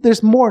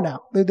more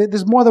now.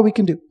 There's more that we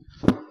can do.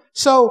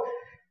 So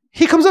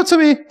he comes up to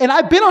me, and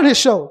I've been on his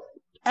show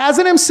as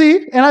an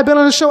MC, and I've been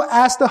on his show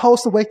as the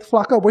host of Wake the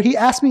Flock Up, where he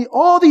asked me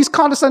all these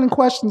condescending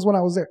questions when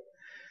I was there.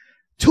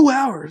 2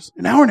 hours,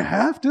 an hour and a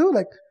half, dude.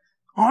 Like,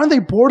 aren't they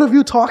bored of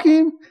you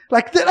talking?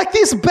 Like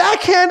these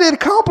backhanded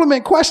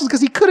compliment questions,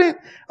 because he couldn't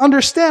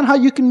understand how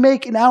you can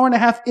make an hour and a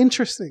half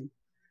interesting,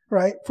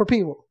 right, for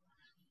people.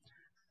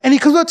 And he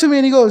comes up to me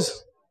and he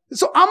goes,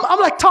 so I'm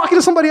like talking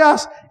to somebody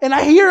else, and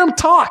I hear him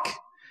talk.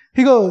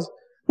 He goes,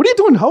 "What are you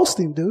doing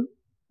hosting, dude?"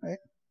 Right?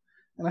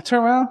 And I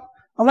turn around.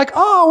 I'm like,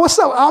 "Oh, what's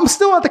up?" I'm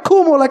still at the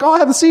cool mode. Like, "Oh, I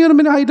haven't seen you in a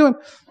minute. How you doing?"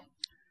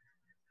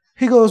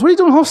 He goes, "What are you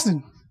doing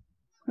hosting?"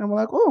 And I'm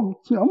like, "Oh,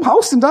 I'm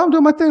hosting, dog. I'm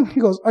doing my thing." He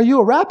goes, "Are you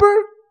a rapper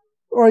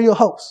or are you a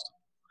host?"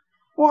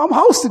 "Well, I'm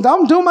hosting,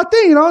 dog. I'm doing my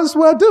thing. This is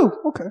what I do."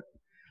 "Okay.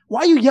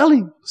 Why are you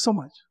yelling so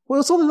much?" "Well,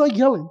 it's only like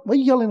yelling. Why are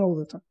you yelling all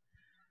the time?"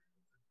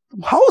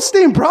 "I'm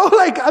hosting, bro.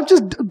 Like, I'm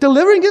just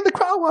delivering in the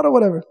crowd or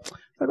whatever."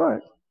 Like, all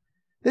right.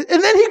 And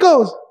then he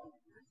goes,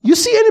 "You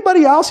see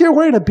anybody else here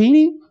wearing a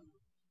beanie?"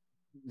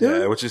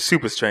 Dude? Yeah, which is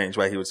super strange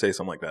why he would say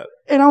something like that.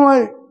 And I'm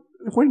like,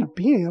 wearing a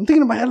beanie? I'm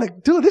thinking in my head,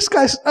 like, dude, this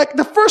guy's, like,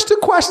 the first 2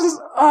 questions,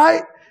 all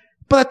right.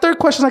 But the third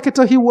question, I could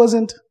tell he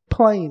wasn't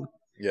playing.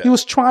 Yeah. He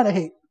was trying to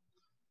hate.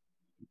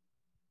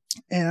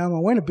 And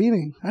I'm wearing a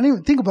beanie. I didn't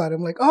even think about it.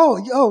 I'm like,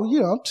 I'm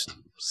just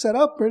set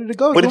up, ready to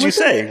go. What did you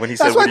say when he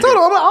said? That's what I told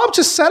him. I'm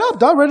just set up,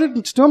 dog,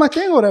 ready to do my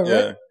thing or whatever.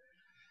 Yeah. Right?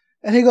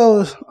 And he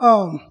goes,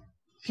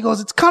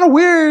 "It's kind of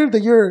weird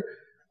that you're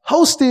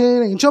hosting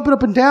and you're jumping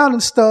up and down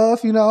and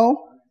stuff,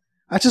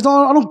 I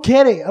don't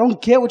get it. I don't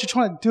get what you're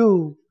trying to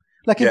do."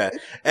 Like,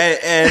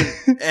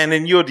 and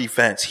in your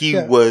defense,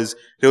 there was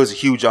a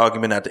huge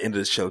argument at the end of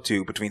the show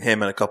too between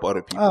him and a couple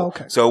other people. Oh,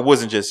 okay. So it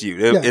wasn't just you.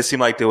 It seemed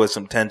like there was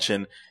some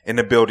tension in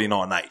the building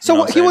all night.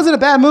 So he was in a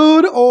bad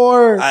mood,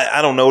 or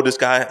I don't know this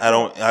guy.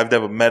 I've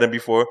never met him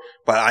before,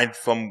 but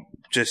from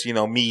just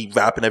me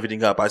wrapping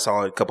everything up, I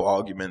saw a couple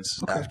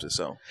arguments after.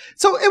 So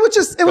it was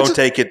just don't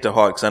take it to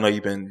heart, because I know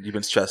you've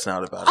been stressing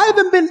out about it. I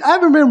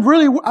haven't been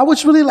really. I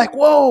was really like,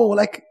 whoa,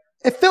 like.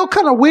 It felt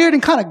kind of weird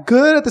and kind of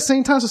good at the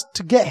same time just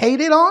to get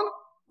hated on.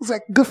 It's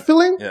like a good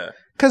feeling. Yeah.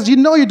 Because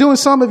you're doing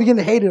something if you're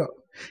getting hated on.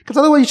 Because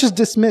otherwise you're just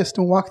dismissed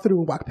and walk through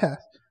and walk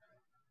past.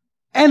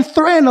 And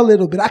threatened a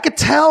little bit. I could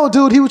tell,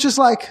 dude, he was just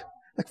like,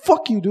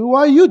 fuck you, dude. Why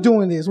are you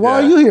doing this?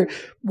 Why are you here?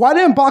 Why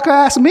didn't Baca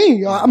ask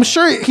me? I'm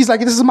sure he's like,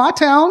 this is my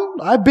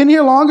town. I've been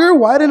here longer.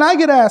 Why didn't I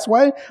get asked?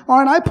 Why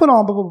aren't I put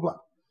on? Blah, blah, blah.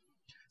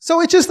 So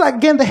it's just like,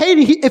 again, the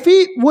hating. If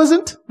he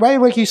wasn't,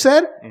 right, like you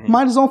said,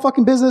 mind his own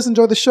fucking business,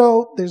 enjoy the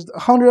show. There's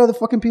 100 other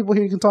fucking people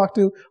here you can talk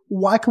to.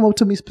 Why come up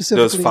to me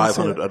specifically? There's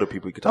 500 other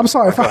people you could talk to. I'm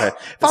sorry,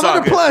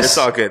 500 plus. It's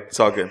all good. It's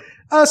all good.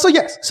 So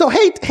yes. So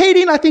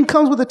hating, I think,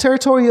 comes with the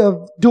territory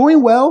of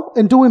doing well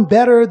and doing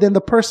better than the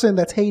person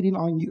that's hating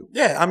on you.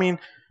 Yeah. I mean,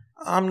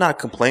 I'm not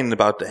complaining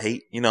about the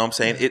hate. You know what I'm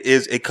saying?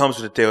 It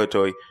comes with the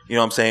territory. You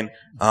know what I'm saying?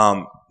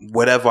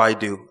 Whatever I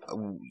do,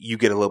 you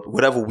get a little bit,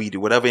 whatever we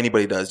do, whatever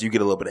anybody does, you get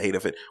a little bit of hate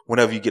of it.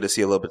 Whenever you get to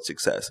see a little bit of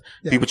success,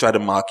 people try to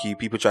mock you.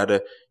 People try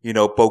to,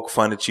 poke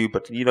fun at you,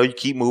 but you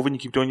keep moving, you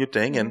keep doing your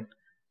thing, and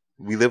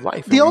we live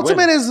life. The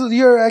ultimate is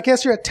your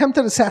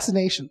attempted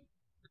assassination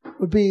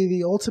would be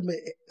the ultimate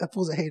if it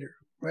was a hater,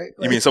 right?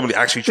 You mean somebody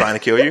actually trying to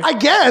kill you? I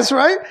guess,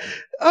 right?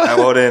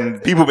 Well, then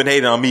people have been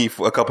hating on me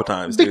for a couple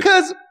times.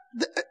 Because,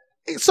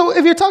 so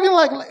if you're talking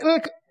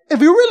like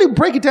if you really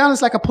break it down,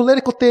 it's like a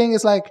political thing.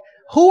 It's like,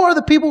 who are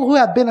the people who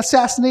have been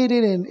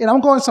assassinated and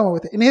I'm going somewhere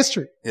with it in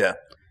history? Yeah.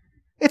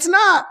 It's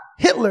not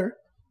Hitler,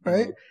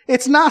 right? Mm-hmm.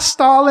 It's not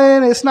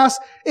Stalin. It's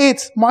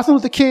Martin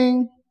Luther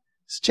King.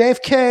 It's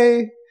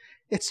JFK.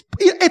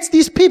 It's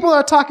these people that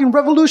are talking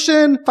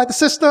revolution, fight the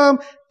system.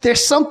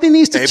 There's something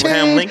needs to change.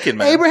 Abraham Lincoln,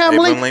 man. Abraham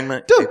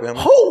Lincoln. Dude,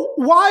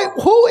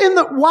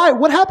 why,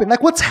 what happened?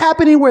 Like, what's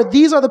happening where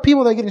these are the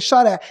people that are getting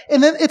shot at?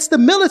 And then it's the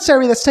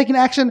military that's taking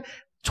action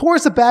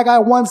towards the bad guy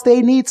once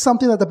they need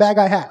something that the bad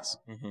guy has,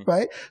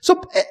 right? So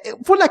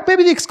for like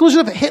maybe the exclusion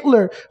of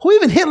Hitler,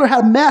 Hitler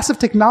had massive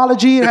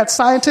technology and had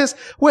scientists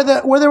where they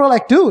were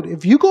like, dude,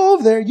 if you go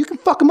over there, you can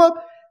fuck them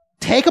up,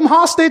 take them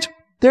hostage.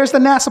 There's the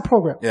NASA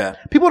program. Yeah.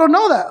 People don't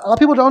know that. A lot of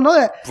people don't know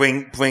that.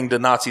 Bring the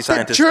Nazi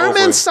scientists over. The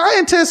German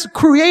scientists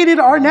created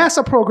our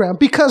NASA program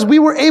because we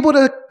were able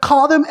to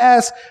call them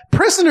as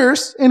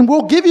prisoners and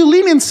we'll give you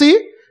leniency.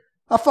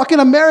 A fucking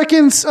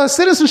American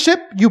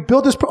citizenship. You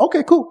build this.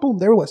 Okay, cool. Boom.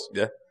 There it was.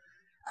 Yeah.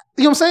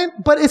 You know what I'm saying?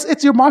 But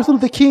it's your Martin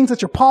Luther Kings,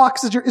 it's your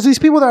Parks, it's these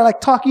people that are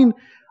like talking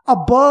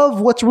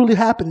above what's really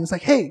happening. It's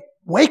like, hey,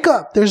 wake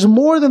up. There's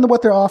more than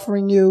what they're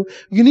offering you.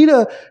 You need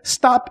to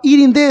stop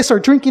eating this or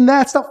drinking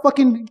that. Stop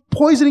fucking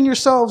poisoning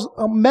yourselves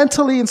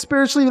mentally and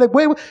spiritually. Like,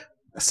 wait,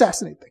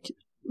 assassinate that kid.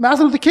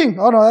 Martin Luther King.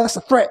 Oh no, that's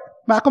a threat.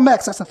 Malcolm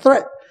X, that's a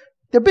threat.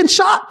 They've been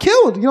shot,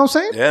 killed. You know what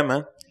I'm saying? Yeah,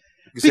 man.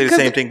 You can say the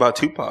same thing about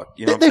Tupac.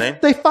 You know what I'm saying?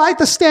 They fight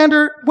the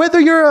standard, whether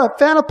you're a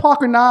fan of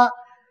Pac or not.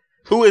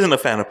 Who isn't a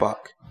fan of Pac?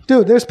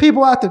 Dude, there's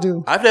people out there,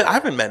 dude. I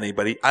haven't met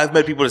anybody. I've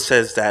met people that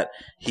says that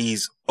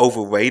he's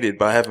overrated,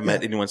 but I haven't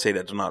met anyone say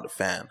that they're not a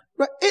fan.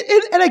 Right.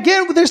 And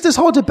again, there's this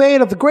whole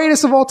debate of the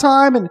greatest of all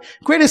time and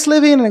greatest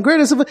living and the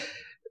greatest of...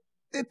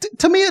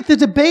 To me, the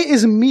debate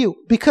is mute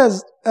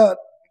because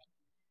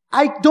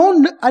I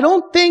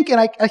don't think, and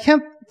I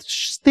can't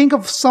think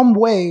of some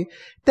way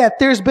that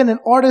there's been an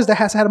artist that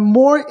has had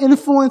more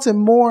influence and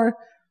more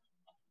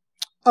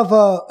of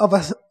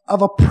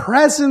a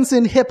presence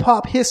in hip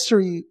hop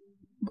history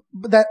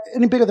that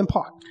any bigger than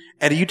Pac.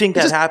 And do you think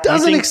that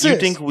happens? You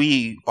think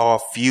we are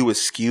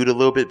skewed a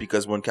little bit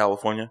because we're in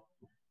California?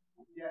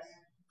 Yes.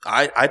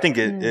 I think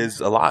it is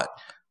a lot.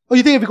 Oh,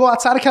 you think if you go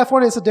outside of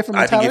California, it's a different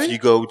mentality? I think if you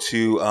go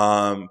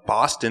to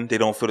Boston, they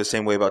don't feel the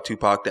same way about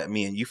Tupac that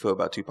me and you feel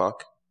about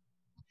Tupac.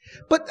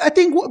 But I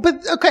think,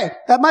 okay,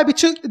 that might be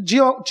true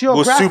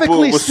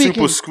geographically speaking. We're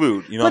super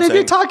screwed. You know what I'm saying? But if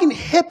you're talking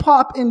hip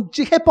hop and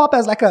hip hop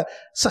as like a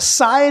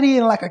society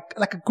and like a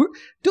group,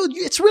 dude,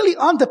 it's really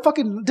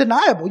fucking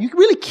deniable. You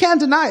really can't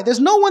deny it.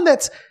 There's no one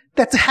that's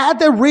had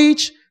their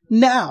reach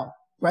now,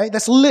 right?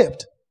 That's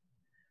lived.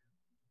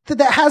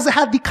 That has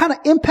had the kind of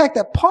impact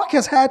that Pac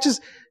has had.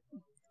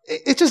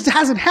 It just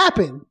hasn't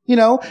happened, you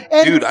know?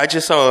 And dude, I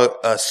just saw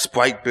a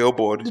Sprite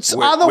billboard with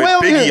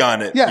Biggie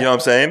on it. Yeah. You know what I'm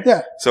saying?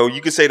 Yeah. So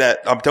you could say that,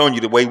 I'm telling you,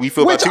 the way we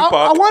feel about Tupac,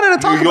 I wanted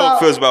to talk New York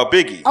feels about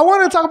Biggie. I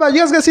wanted to talk about, you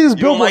guys gotta see this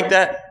billboard. You don't like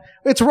that?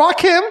 It's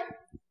Rakim,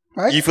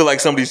 right? You feel like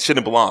somebody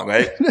shouldn't belong,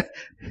 right?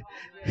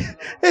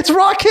 It's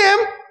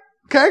Rakim,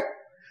 okay?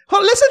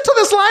 Listen to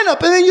this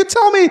lineup and then you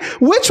tell me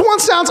which one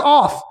sounds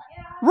off.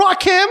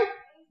 Rakim.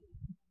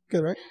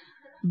 Good, right?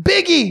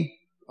 Biggie.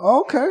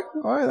 Okay.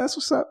 All right, that's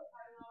what's up.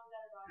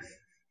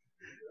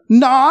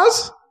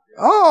 Nas?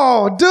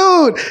 Oh,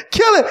 dude.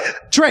 Kill it.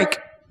 Drake.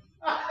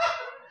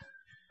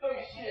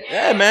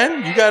 Yeah,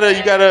 man. You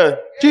gotta.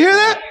 Do you hear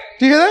that?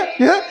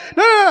 Yeah?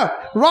 No.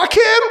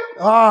 Rakim?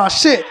 Oh,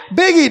 shit.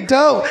 Biggie,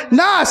 dope.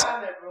 Nas.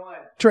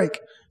 Drake.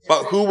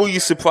 But who were you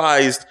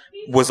surprised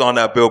was on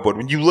that billboard?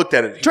 When you looked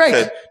at it, Drake.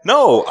 You said,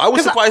 no, I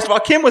was surprised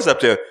Rakim was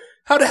up there.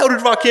 How the hell did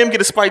Rakim get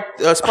a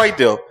Sprite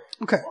deal?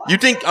 Okay. You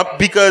think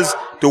because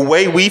the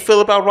way we feel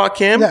about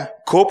Rakim,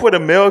 corporate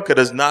America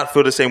does not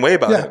feel the same way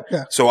about him.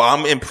 Yeah. So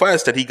I'm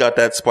impressed that he got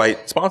that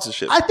Sprite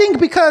sponsorship. I think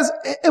because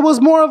it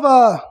was more of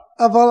a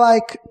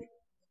like,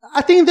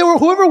 I think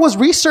whoever was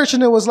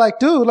researching it was like,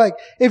 dude, like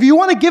if you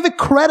want to give it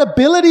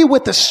credibility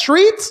with the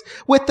streets,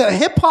 with the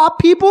hip hop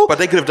people. But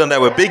they could have done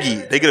that with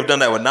Biggie. They could have done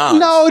that with Nas.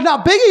 No,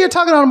 Biggie, you're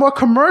talking on a more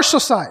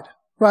commercial side.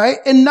 Right?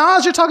 And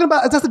Nas, you're talking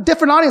about, that's a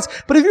different audience.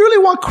 But if you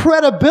really want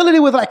credibility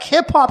with like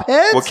hip hop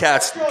heads. Well,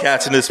 cats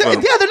in this film.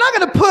 Yeah, they're not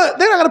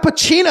gonna put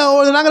Chino,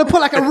 or they're not gonna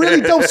put like a really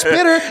dope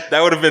spitter.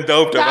 That would have been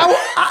dope though. Even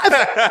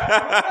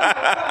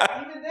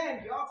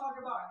then, y'all talk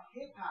about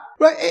hip hop.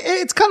 Right?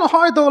 It's kind of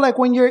hard though, like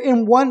when you're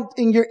in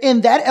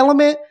that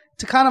element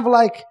to kind of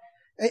like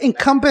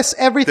encompass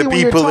everything. To when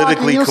be you're politically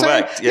talking, you know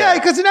correct. Yeah,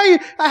 because I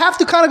have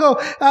to kind of go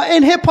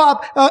in hip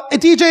hop,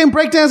 DJ and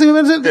breakdancing.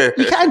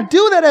 You can't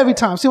do that every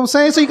time. See what I'm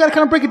saying? So you got to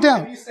kind of break it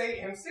down. You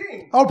say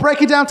MC. I'll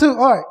break it down too.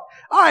 All right.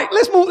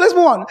 Let's move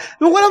on.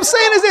 What I'm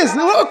saying is this.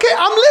 Okay,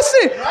 I'm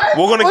listening. Right?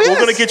 We're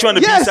gonna get you on the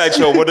B-side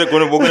show. We're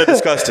gonna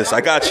discuss this. I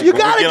got you. You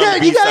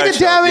gotta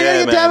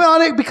get down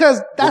on it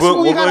because that's what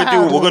we're gonna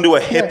do. We're gonna do a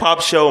hip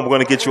hop show and we're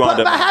gonna get you on.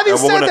 But having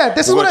said that,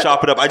 this is what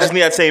chop it up. I just need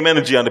that same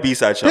energy on the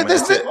B-side show. Dude,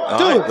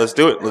 let's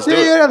do it.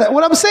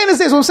 What I'm saying is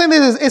this. What I'm saying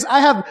is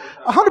I have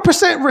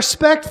 100%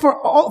 respect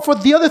for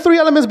the other three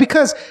elements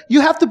because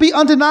you have to be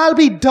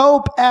undeniably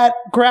dope at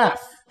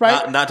graph.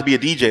 Right? Not to be a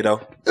DJ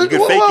though. You can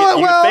fake it.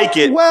 You can fake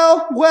it.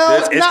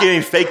 It's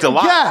getting faked a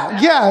lot.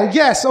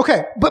 Yes,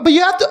 okay. But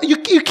you have to.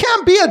 You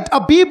can't be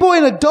a b-boy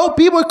in a dope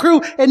b-boy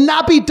crew and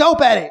not be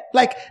dope at it.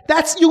 Like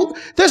that's you.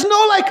 There's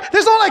no like.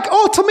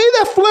 Oh, to me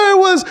that flare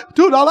was,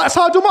 dude. That's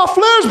how I do my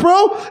flares,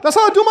 bro. That's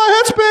how I do my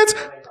head spins.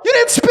 You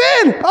didn't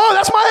spin. Oh,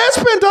 that's my head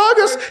spin, dog.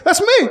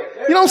 That's me.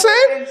 You know what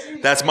I'm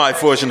saying? That's my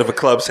version of a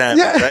club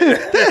sandwich. Yeah.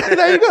 Right?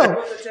 There you go.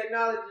 With the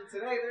technology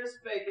today, there's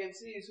fake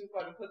MCs who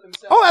fucking put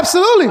themselves. Oh,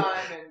 absolutely.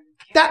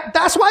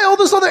 That's why all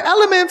those other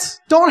elements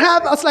don't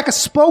have us like a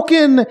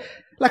spoken,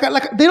 like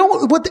they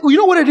don't. You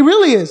know what it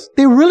really is?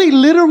 They really,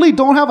 literally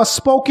don't have a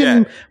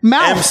spoken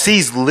mouth.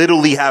 MCs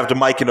literally have the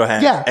mic in their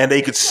hand, and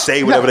they could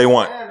say whatever they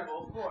want.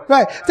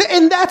 Right,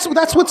 and that's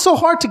what's so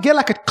hard to get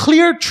like a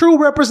clear, true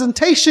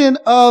representation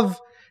of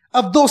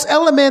those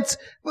elements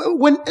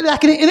when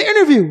like in an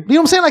interview. You know what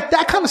I'm saying? Like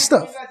that kind of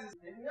stuff.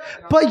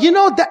 But you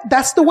know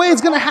that's the way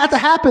it's gonna have to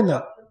happen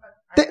though.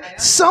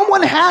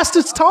 Someone has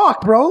to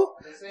talk, bro.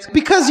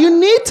 Because you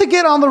need to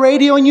get on the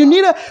radio and you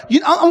need to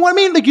get on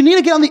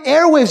the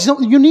airwaves.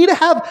 You need to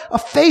have a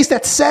face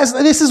that says,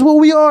 this is what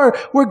we are.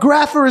 We're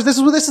graphers. This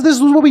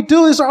is what we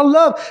do. This is our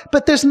love.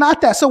 But there's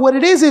not that. So what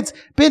it is, it's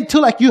been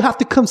to like, you have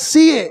to come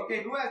see it.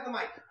 Okay, who has the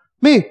mic?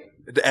 Me.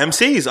 The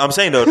MCs. I'm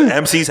saying though, the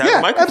MCs have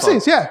the microphone.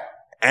 MCs, yeah.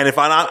 And if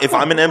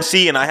I'm an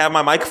MC and I have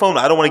my microphone,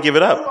 I don't want to give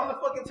it up. On the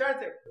fucking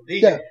turntable.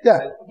 Yeah.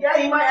 Yeah,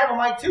 he might have a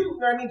mic too. You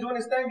know what I mean? Doing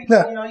his thing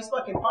because he's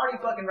fucking party,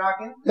 fucking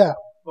rocking. Yeah.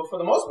 But for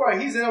the most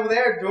part, he's over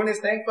there doing his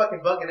thing,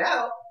 fucking bugging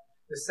out.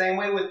 The same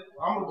way with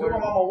I'm doing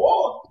on my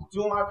wall,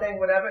 doing my thing,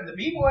 whatever. And the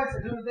B-boys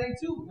are doing the thing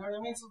too. You know what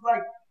I mean? So it's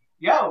like,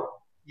 yo,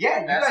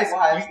 yeah, you guys.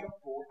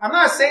 I'm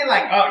not saying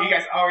like, oh, you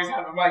guys always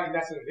have a mic and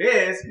that's what it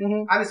is.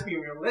 Mm-hmm. I'm just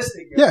being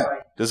realistic. Yeah.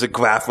 Like, there's a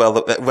graph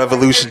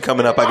revolution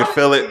coming up. I can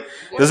feel it.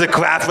 There's a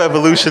graph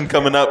revolution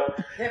coming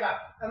up.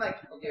 I'm like,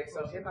 okay,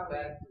 so hip-hop.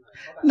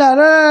 No.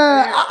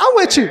 I'm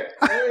with you.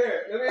 Let me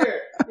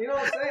hear. You know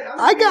what I'm saying?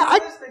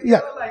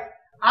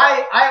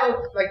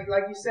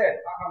 Like you said,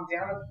 I'm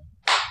down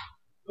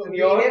to be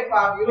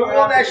hip-hop. You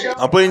on that show.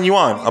 I'm putting you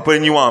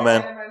on,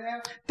 man.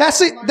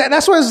 That's it.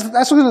 That's where it's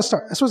going to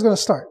start. That's where it's going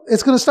to start.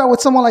 It's going to start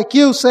with someone like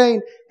you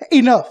saying,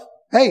 enough.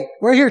 Hey,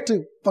 we're here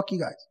too. Fuck you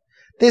guys.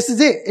 This is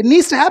it. It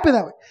needs to happen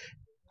that way.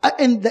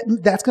 And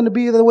that's going to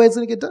be the way it's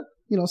going to get done.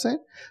 You know what I'm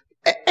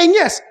saying? And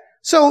yes,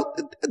 so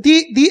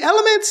the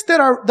elements that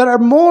are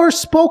more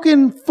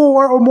spoken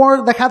for or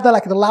more that have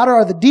the louder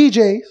are the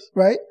DJs,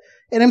 right?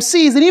 And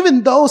MCs. And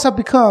even those have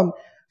become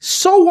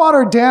so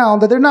watered down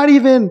that they're not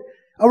even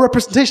a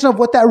representation of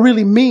what that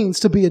really means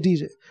to be a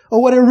DJ.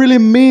 Or what it really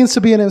means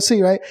to be an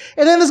MC, right?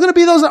 And then there's going to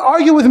be those that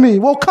argue with me.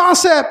 Well,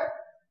 Koncept,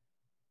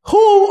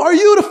 who are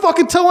you to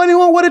fucking tell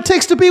anyone what it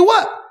takes to be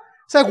what?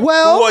 It's like,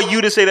 well. Who are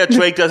you to say that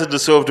Drake doesn't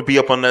deserve to be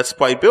up on that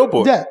Spike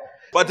billboard? Yeah.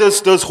 But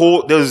there's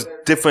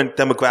different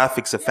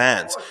demographics of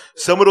fans.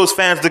 Some of those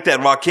fans looked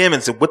at Rakim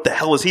and said, what the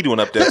hell is he doing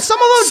up there? Some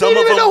of them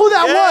didn't even know who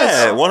that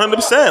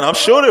was. Yeah, 100%. I'm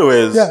sure there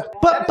is. Yeah.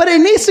 But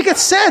it needs to get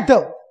said,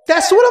 though.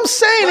 That's what I'm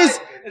saying is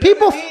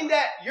people. Mean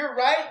that you're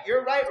right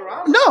or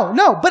I'm right.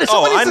 No. But it's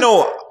I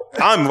know.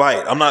 I'm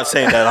right. I'm not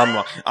saying that I'm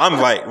wrong. I'm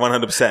right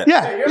 100%.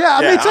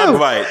 Yeah, me too. I'm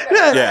right.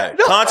 Yeah.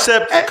 No.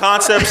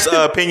 Concept's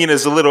opinion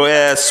is a little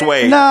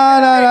swayed.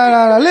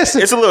 No.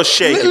 Listen. It's a little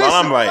shaky, but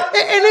I'm right.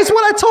 And it's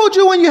what I told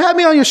you when you had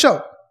me on your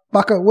show,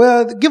 Baca.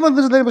 Well, give them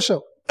the name of the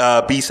show.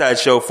 B-side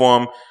show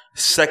form.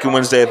 Second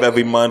Wednesday of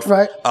every month.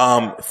 Right.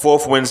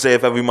 Fourth Wednesday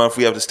of every month,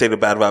 we have the State of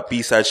Bad Rap,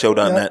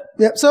 B-sideshow.net.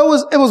 Yep.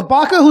 So it was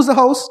Baca who's the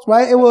host,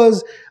 right? It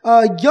was,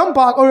 Young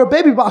Baca, or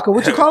Baby Baca.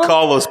 What you call him?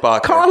 Carlos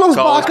Baca,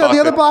 the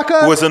other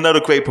Baca. Who was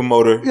another great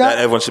promoter that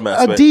everyone should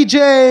mess with.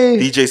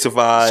 DJ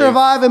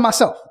Survive, and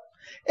myself.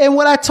 And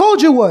what I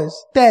told you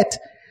was that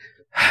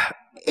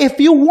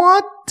if you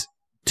want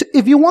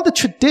the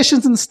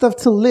traditions and stuff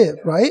to live,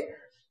 right?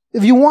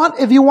 If you want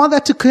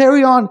that to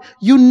carry on,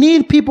 you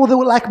need people that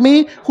like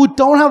me who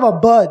don't have a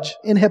budge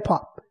in hip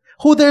hop.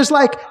 Who there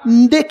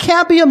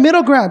can't be a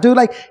middle ground, dude.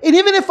 Like, and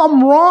even if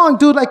I'm wrong,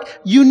 dude, like,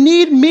 you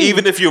need me.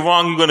 Even if you're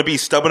wrong, you're going to be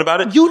stubborn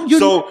about it.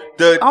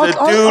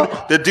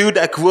 The dude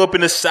that grew up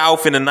in the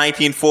South in the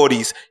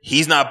 1940s,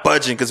 he's not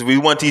budging because if we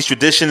want these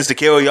traditions to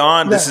carry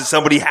on,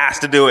 somebody has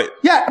to do it.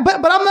 Yeah, but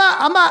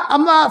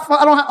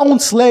I don't own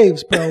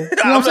slaves, bro. You know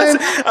what I'm saying?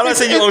 I'm not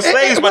saying you own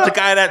slaves, but the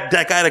guy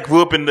that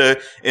grew up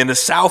in the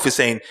South is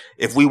saying,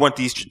 if we want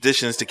these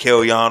traditions to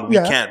carry on, we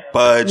can't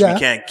budge, we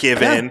can't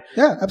give in.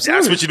 Yeah, absolutely.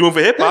 That's what you're doing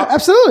for hip hop. Yeah,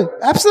 absolutely.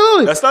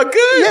 That's not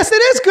good. Yes, it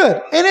is good.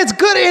 And it's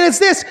good and it's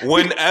this.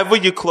 Whenever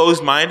you're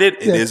closed-minded,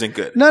 it isn't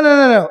good.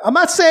 No. I'm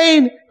not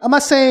saying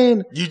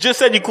you just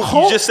said you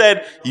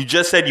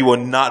just said you will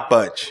not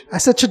budge. I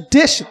said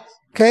traditions.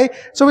 Okay?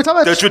 So we're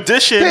talking about the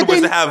tradition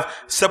was to have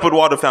separate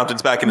water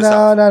fountains back in the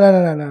South.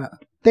 No.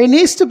 There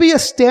needs to be a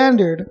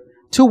standard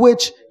to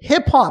which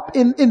hip hop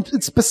in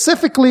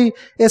specifically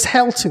is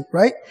held to,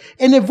 right?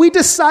 And if we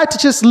decide to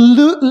just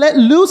let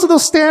loose of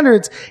those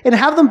standards and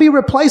have them be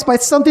replaced by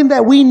something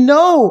that we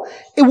know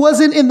it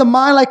wasn't in the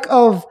mind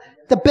of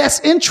the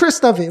best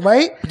interest of it,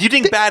 right? Do you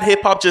think bad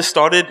hip hop just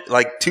started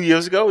 2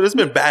 years ago? There's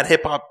been bad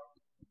hip hop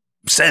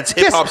since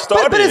hip hop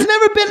started. But it's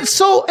never been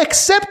so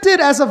accepted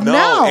as of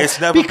now.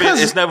 It's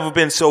never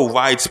been so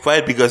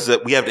widespread because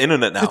we have the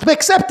internet now. It's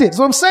accepted. That's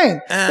what I'm saying.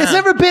 It's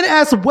never been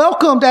as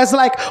welcomed as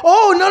no,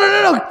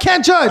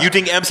 can't judge. You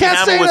think MC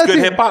Hammer was good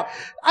hip hop?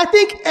 I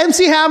think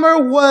MC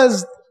Hammer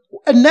was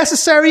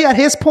necessary at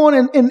his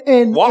point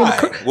in why?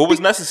 What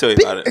was necessary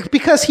about it?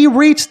 Because he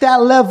reached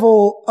that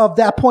level of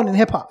that point in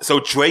hip hop.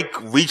 So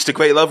Drake reached a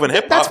great level in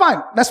hip hop.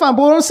 That's fine.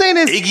 But what I'm saying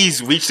is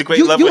Iggy's reached a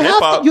great level in hip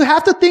hop. You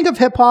have to think of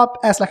hip hop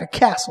as like a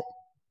castle,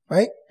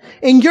 right?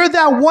 And you're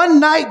that one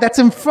knight that's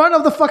in front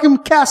of the fucking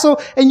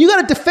castle and you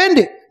got to defend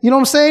it. You know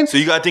what I'm saying? So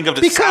you got to think of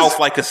the South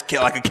like a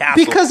castle.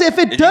 Because if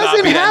it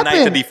doesn't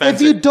happen,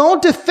 if you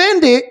don't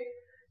defend it,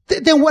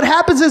 then what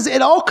happens is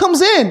it all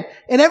comes in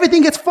and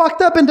everything gets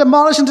fucked up and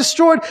demolished and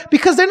destroyed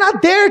because they're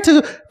not there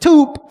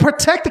to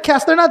protect the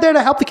castle. They're not there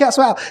to help the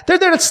castle out. They're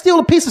there to steal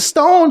a piece of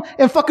stone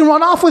and fucking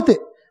run off with it.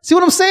 See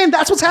what I'm saying?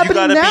 That's what's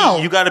happening now.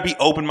 You gotta be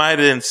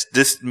open-minded and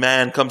this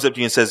man comes up to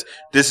you and says,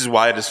 this is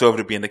why I deserve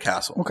to be in the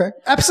castle. Okay.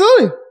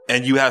 Absolutely.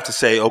 And you have to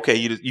say, okay,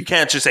 you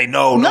can't just say,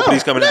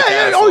 nobody's coming in the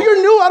castle. Oh, you're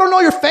new. I don't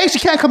know your face. You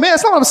can't come in.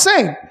 That's not what I'm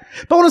saying.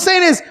 But what I'm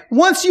saying is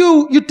once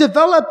you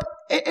develop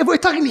if we're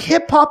talking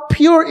hip hop,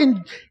 pure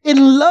in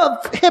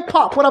love hip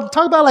hop, what I'm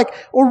talking about, like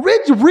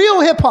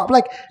real hip hop,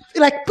 like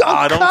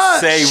don't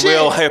say shit.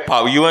 Real hip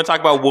hop. You want to talk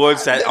about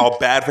words that are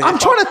bad for hip hop? I'm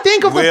trying to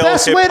think of the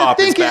best way to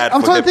think it.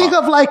 I'm trying to think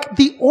of like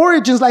the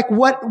origins, like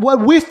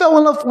what we fell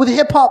in love with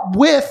hip hop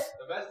with.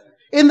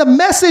 In the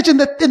message, in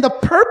the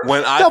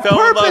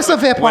purpose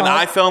of hip hop. When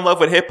I fell in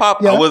love with hip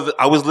hop,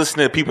 I was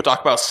listening to people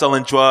talk about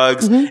selling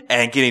drugs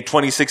and getting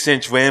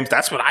 26-inch rims.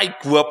 That's what I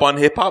grew up on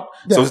hip hop.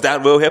 Yeah. So is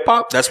that real hip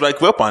hop? That's what I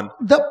grew up on.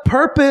 The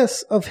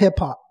purpose of hip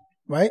hop,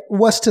 right,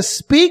 was to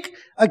speak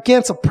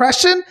against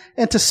oppression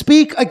and to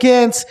speak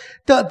against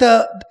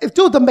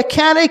the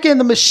mechanic and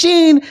the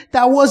machine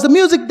that was the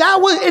music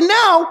and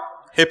now.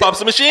 Hip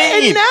hop's a machine.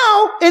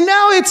 And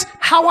now it's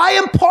how I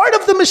am part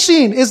of the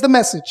machine is the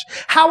message.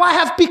 How I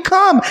have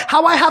become,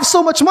 how I have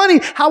so much money,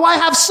 how I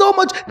have so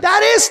much.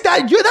 That's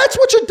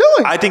what you're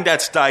doing. I think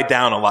that's died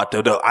down a lot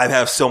though. I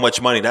have so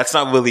much money. That's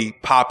not really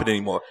popping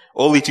anymore.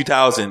 Early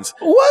 2000s.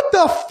 What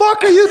the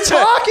fuck are you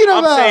talking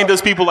about? I'm saying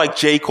those people like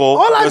J. Cole.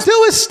 All I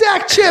do is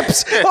stack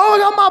chips. I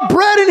got my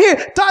bread in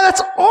here.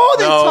 That's all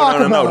they talk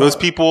about. No. Those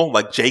people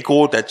like J.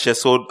 Cole that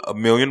just sold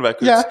 1 million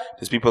records. Yeah.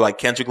 There's people like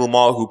Kendrick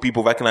Lamar who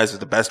people recognize as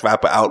the best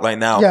rapper out right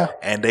now. Yeah.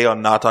 And they are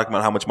not talking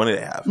about how much money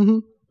they have. Mm-hmm.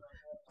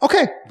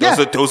 Okay.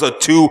 Those are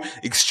two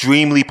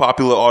extremely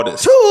popular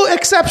artists. Two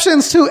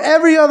exceptions to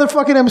every other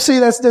fucking MC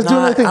that's doing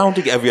anything. I don't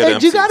think every other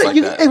MC is like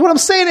that. What I'm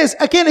saying is,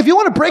 again, if you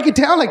want to break it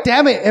down, like,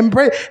 damn it, and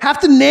have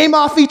to name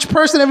off each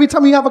person every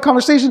time you have a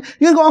conversation,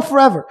 you're going to go on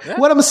forever. Yeah.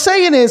 What I'm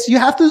saying is,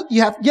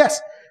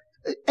 yes.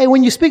 And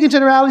when you speak in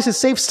generalities, it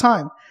saves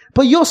time.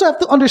 But you also have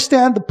to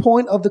understand the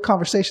point of the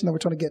conversation that we're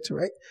trying to get to,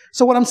 right?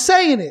 So what I'm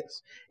saying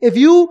is, if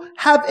you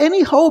have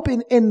any hope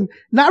in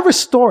not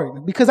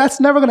restoring, because that's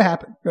never going to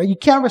happen, right? You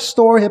can't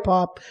restore hip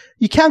hop.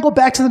 You can't go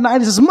back to the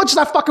 90s as much as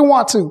I fucking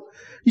want to.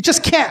 You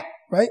just can't,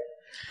 right?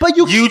 But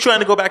you trying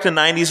to go back to the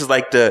 90s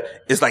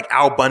is like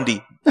Al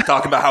Bundy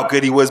talking about how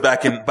good he was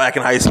back in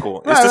high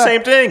school. It's the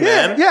same thing,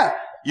 man. Yeah.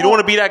 You don't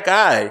want to be that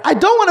guy. I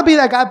don't want to be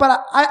that guy, but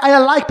I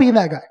like being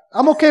that guy.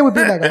 I'm okay with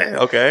being that guy.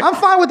 Okay. I'm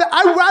fine with that.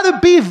 I'd rather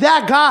be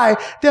that guy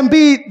than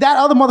be that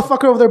other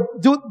motherfucker over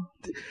there.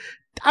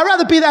 I'd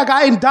rather be that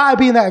guy and die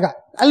being that guy.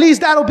 At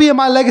least that'll be in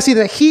my legacy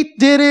that he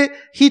did it,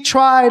 he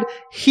tried,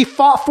 he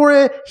fought for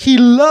it, he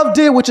loved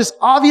it, which is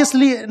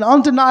obviously and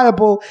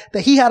undeniable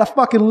that he had a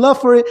fucking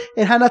love for it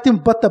and had nothing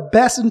but the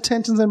best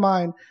intentions in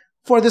mind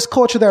for this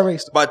culture that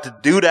raised him. But to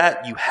do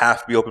that, you have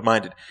to be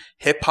open-minded.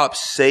 Hip-hop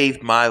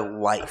saved my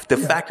life. The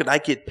fact that I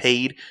get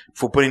paid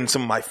for putting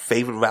some of my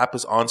favorite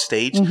rappers on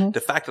stage,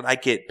 the fact that I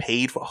get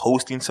paid for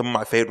hosting some of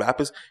my favorite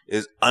rappers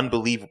is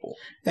unbelievable.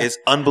 Yeah. It's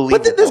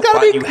unbelievable.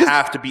 But you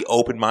have to be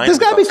open-minded. There's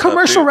got to be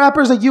commercial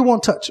rappers that you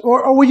won't touch.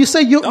 Or will you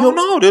say you...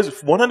 No,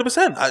 there's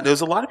 100%.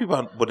 There's a lot of people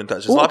I wouldn't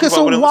touch. There's a lot of people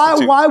I wouldn't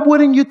listen to. Why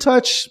wouldn't you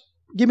touch...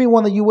 Give me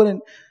one that you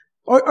wouldn't...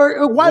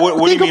 Or why?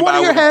 What do you mean by I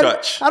wouldn't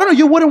touch? I don't know.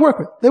 You wouldn't work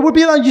with. There would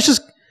be like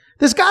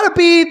there's got to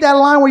be that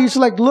line where you're just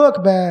like,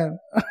 look, man.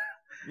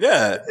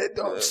 Yeah.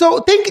 So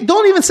think.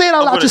 Don't even say it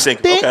out loud. Just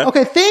think.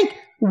 Okay. Think.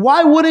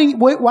 Why would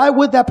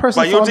that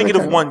person? But you're thinking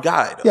of one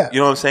guy. Though. Yeah. You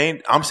know what I'm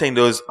saying? I'm saying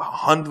there's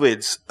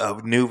hundreds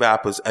of new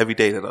rappers every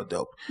day that are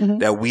dope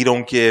that we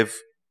don't give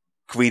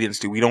credence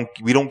to. We don't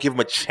give them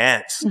a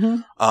chance.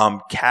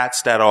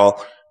 Cats that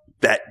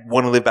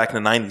want to live back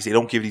in the 90s, they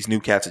don't give these new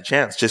cats a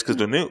chance just because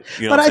they're new.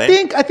 You know what I'm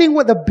saying? I think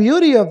what the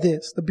beauty of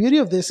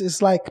this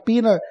is like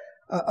being a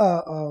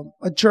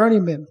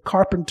journeyman,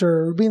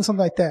 carpenter, or being something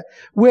like that,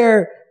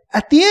 where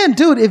at the end,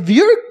 dude, if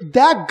you're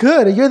that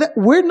good,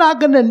 we're not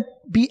going to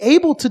be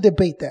able to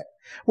debate that.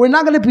 We're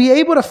not going to be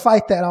able to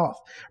fight that off,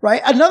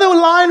 right? Another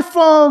line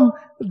from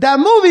that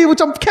movie,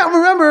 which I can't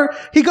remember,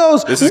 he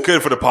goes... This is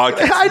good for the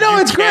podcast. I know,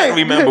 it's great. I can't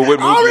remember what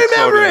movie I'll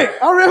remember it.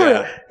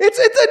 It's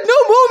a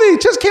new movie.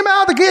 It just came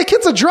out. The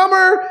kid's a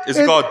drummer. Is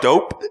it called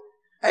Dope?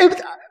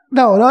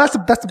 No, that's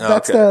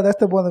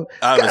the one.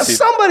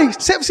 Somebody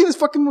seen this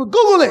fucking movie.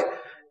 Google it.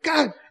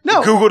 God,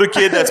 no. Google the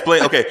kid that's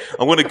playing. Okay,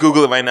 I'm going to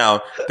Google it right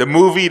now. The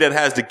movie that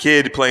has the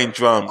kid playing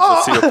drums.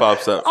 Let's see what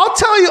pops up. I'll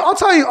tell you.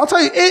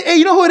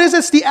 You know who it is?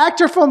 It's the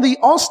actor from the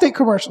Allstate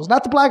commercials.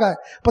 Not the black guy,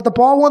 but the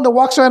bald one that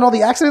walks around and all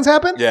the accidents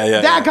happen. Yeah.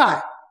 That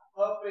guy.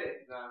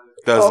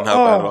 Doesn't help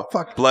at all.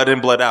 Fuck. Blood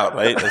in, blood out,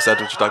 right? Is that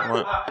what you're talking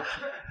about?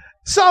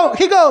 So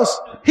he goes,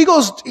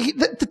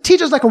 the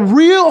teacher's like a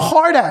real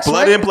hard ass.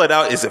 Blood in, blood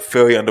out is a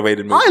very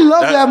underrated movie. I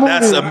love that movie.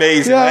 That's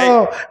amazing,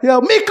 right? Yo,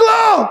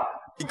 Miklo.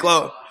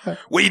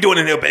 What are you doing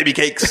in here, baby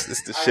cakes?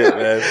 It's the shit,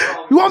 man.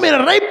 You want me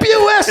to rape you,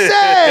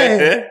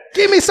 USA?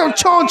 Give me some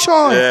chon.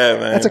 Yeah,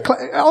 man. That's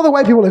all the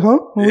white people are like, huh?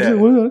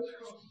 Yeah.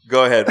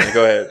 Go ahead, man.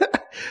 Go ahead.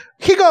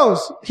 He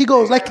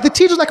goes, like the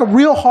teacher's like a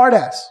real hard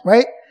ass,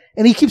 right?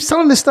 And he keeps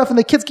telling this stuff and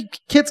the kids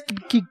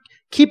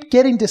keep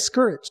getting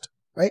discouraged,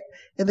 right?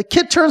 And the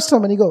kid turns to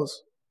him and he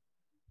goes,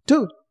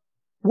 dude,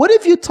 what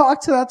if you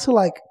talk to that to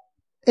like,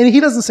 and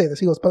he doesn't say this,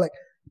 he goes, but like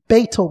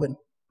Beethoven.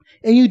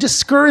 And you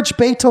discourage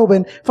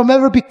Beethoven from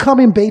ever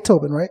becoming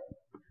Beethoven, right?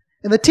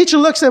 And the teacher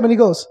looks at him and he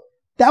goes,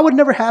 that would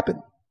never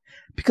happen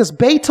because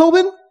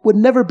Beethoven would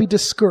never be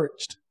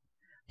discouraged.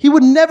 He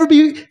would never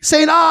be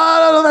saying,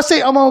 no, that's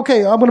it. I'm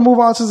okay. I'm going to move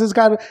on since this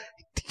guy.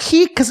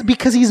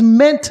 Because he's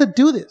meant to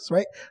do this,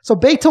 right? So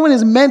Beethoven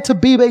is meant to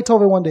be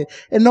Beethoven one day.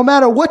 And no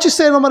matter what you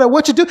say, no matter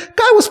what you do,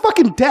 guy was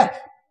fucking deaf.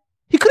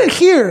 He couldn't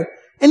hear.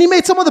 And he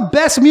made some of the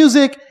best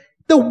music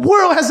the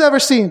world has ever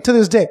seen to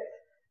this day.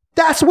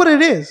 That's what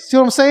it is. See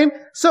what I'm saying?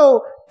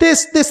 So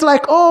this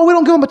like, oh, we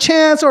don't give him a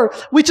chance or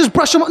we just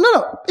brush him off.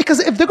 No. Because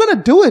if they're going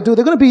to do it, dude,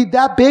 they're going to be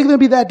that big, they're going to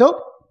be that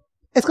dope.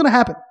 It's going to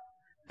happen.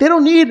 They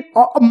don't need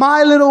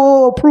my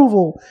little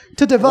approval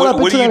to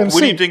develop into that MC. What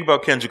do you think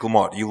about Kendrick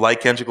Lamar? Do you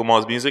like Kendrick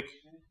Lamar's music?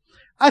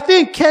 I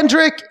think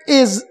Kendrick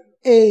is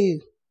a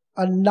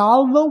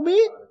novelty.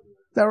 Is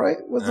that right?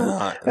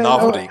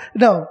 Novelty.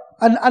 No,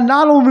 a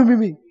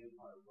novelty.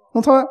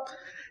 I'm talking about.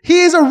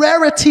 He is a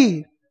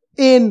rarity.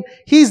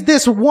 He's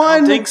this one. I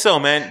don't think so,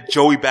 man.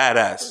 Joey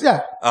Badass.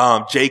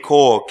 Yeah. J.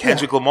 Cole,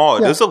 Kendrick Lamar.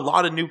 Yeah. There's a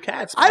lot of new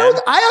cats, man.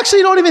 I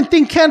actually don't even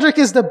think Kendrick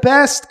is the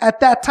best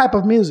at that type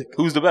of music.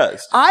 Who's the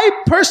best? I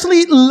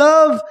personally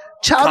love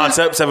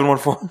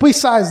Koncept714.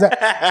 Besides that,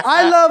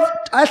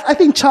 I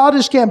think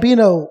Childish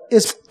Gambino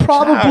is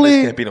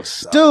probably Childish Gambino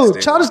sucks,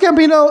 dude. Childish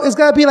Gambino is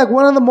gotta be like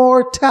one of the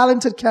more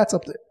talented cats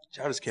up there.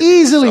 Childish Gambino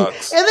easily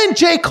sucks. And then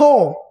J.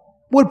 Cole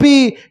would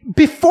be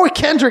before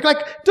Kendrick. Like,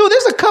 dude,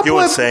 there's a couple.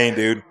 You're insane,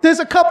 dude. There's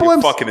a couple.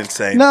 You're fucking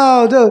insane.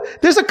 No, dude.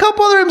 There's a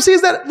couple other MCs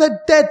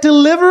that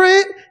deliver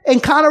it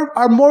and kind of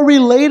are more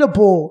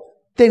relatable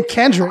than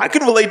Kendrick. I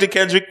can relate to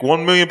Kendrick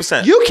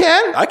 1,000,000%. You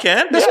can. I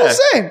can. That's what I'm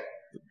saying.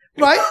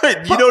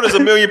 Right? You know, there's a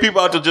million people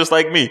out there just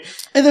like me.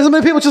 And there's a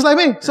million people just like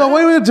me. So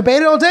what are we going to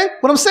debate it all day?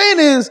 What I'm saying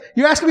is,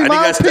 you're asking me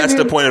my opinion. That's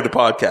the point of the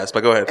podcast,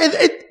 but go ahead.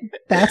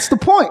 That's the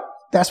point.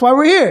 That's why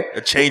we're here.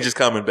 A change is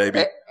coming,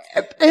 baby.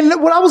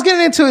 And what I was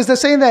getting into is they're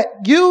saying that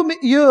you,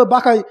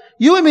 Baca,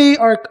 you and me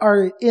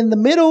are in the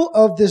middle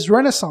of this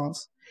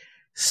renaissance,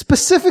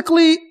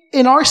 specifically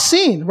in our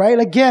scene, right?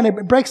 Again,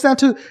 it breaks down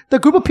to the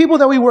group of people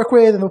that we work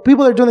with and the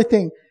people that are doing the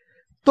thing.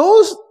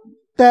 Those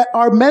that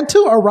are meant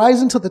to are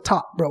rising to the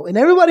top, bro. And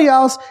everybody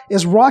else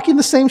is rocking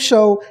the same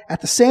show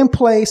at the same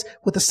place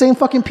with the same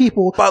fucking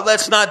people. But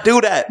let's not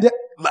do that.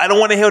 I don't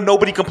want to hear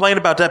nobody complain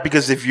about that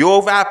because if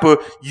you're a rapper,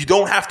 you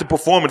don't have to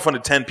perform in front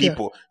of 10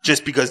 people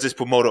just because this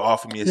promoter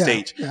offered me a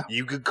stage. Yeah.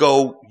 You could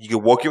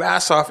work your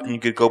ass off and you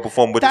could go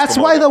perform with this promoter. That's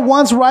why the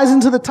ones rising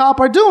to the top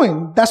are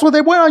doing. That's what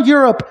they went on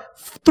Europe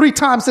 3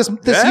 times this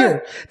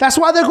year. That's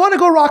why they're going to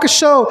go rock a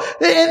show.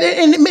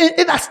 And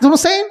that's what I'm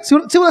saying. See,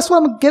 that's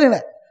what I'm getting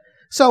at.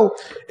 So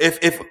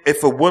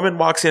if a woman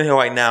walks in here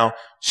right now,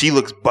 she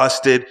looks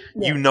busted.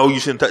 Yeah. You know you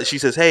shouldn't. She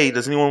says, "Hey,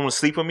 does anyone want to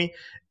sleep with me?"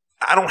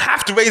 I don't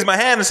have to raise my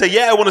hand and say,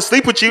 "Yeah, I want to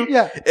sleep with you."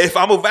 Yeah. If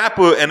I'm a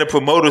rapper and the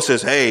promoter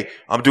says, "Hey,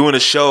 I'm doing a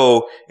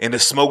show in the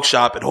smoke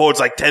shop. It holds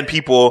like 10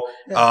 people.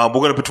 Yeah. We're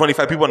going to put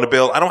 25 people on the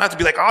bill." I don't have to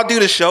be like, "I'll do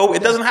the show."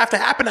 It doesn't have to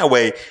happen that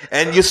way.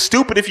 And you're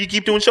stupid if you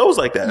keep doing shows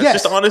like that. It's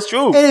just the honest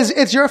truth.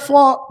 It's your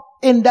fault.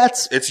 And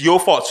it's your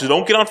fault. So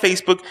don't get on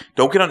Facebook,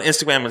 don't get on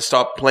Instagram and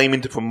stop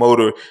blaming the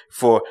promoter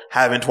for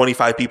having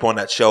 25 people on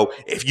that show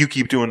if you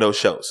keep doing those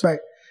shows. Right.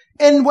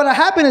 And what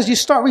happened is you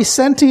start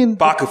resenting.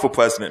 Baca for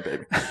president,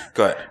 baby.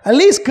 Go ahead. At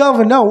least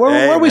governor. No,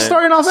 where are we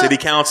starting off at? City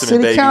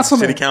councilman, baby.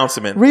 City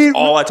councilman.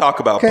 All I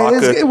talk about. Okay,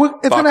 it's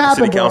going to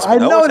happen, bro. I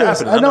know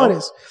it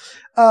is.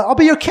 I'll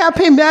be your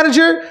campaign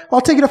manager.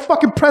 I'll take you to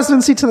fucking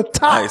presidency to the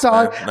top,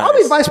 dog. Nice. I'll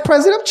be vice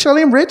president. I'm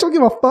chilling. I'm rich. I don't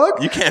give a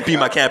fuck. You can't be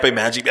my campaign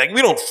manager. Be like,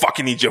 we don't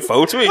fucking need your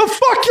vote. Well,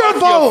 fuck your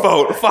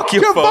vote. Fuck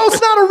your vote. Your vote's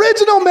not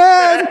original,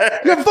 man.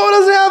 Your vote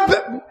doesn't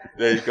have...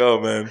 There you go,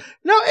 man.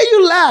 No, and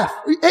you laugh.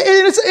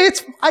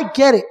 It's. I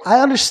get it. I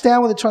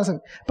understand what they're trying to say.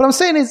 But I'm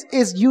saying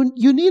is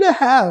you need to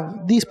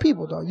have these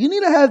people, dog. You need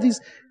to have these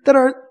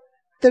they're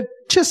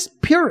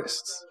just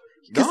purists.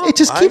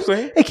 Because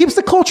it keeps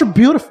the culture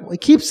beautiful. It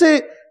keeps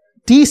it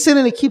decent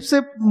and it keeps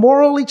it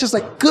morally just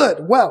like good.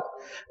 Well,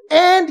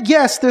 and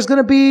yes, there's going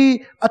to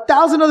be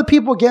 1,000 other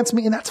people against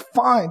me, and that's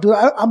fine, dude.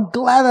 I'm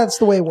glad that's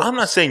the way it works. I'm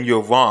not saying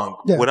you're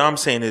wrong. Yeah. What I'm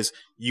saying is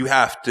you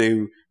have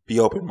to be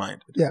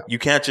open-minded. Yeah. You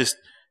can't just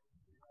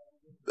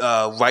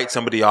write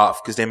somebody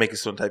off because they make a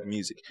certain type of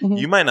music. Mm-hmm.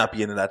 You might not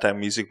be into that type of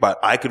music, but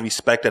I could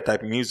respect that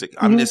type of music.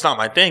 I mean, it's not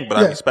my thing, but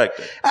I respect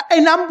it.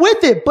 And I'm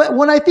with it. But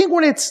when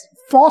it's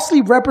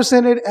falsely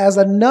represented as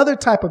another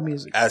type of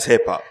music, as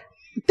hip hop,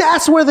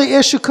 that's where the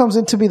issue comes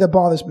into me that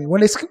bothers me.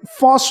 When it's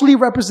falsely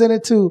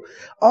represented to,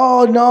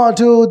 oh no,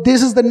 dude,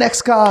 this is the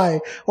next guy,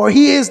 or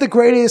he is the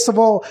greatest of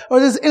all, or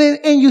this,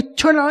 and you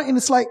turn on and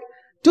it's like,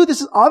 dude,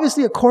 this is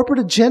obviously a corporate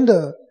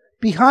agenda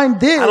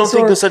behind this. I don't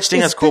think there's such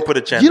thing as corporate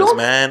agendas,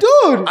 man.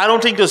 Dude. I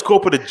don't think there's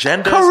corporate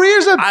agendas.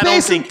 Careers are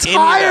based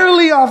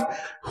entirely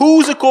off.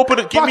 Who's a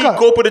corporate? Give me a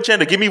corporate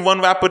agenda. Give me one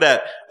rapper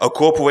that a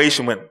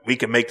corporation went, we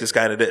can make this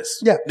guy to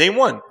this. Yeah. Name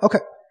one. Okay.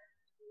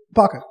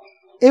 Baca.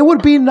 It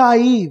would be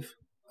naive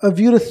of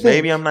you to think.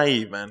 Maybe I'm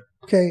naive, man.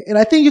 Okay. And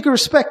I think you can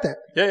respect that.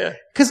 Yeah.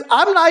 Because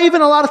I'm naive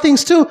in a lot of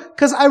things too,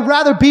 because I'd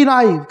rather be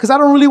naive, because I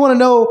don't really want to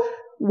know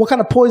what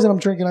kind of poison I'm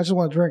drinking. I just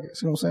want to drink it.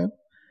 You know what I'm saying?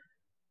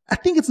 I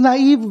think it's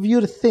naive of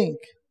you to think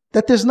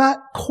that there's not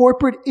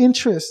corporate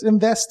interest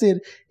invested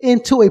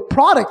into a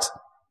product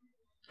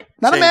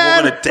Not a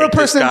man, we're going to take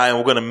this guy and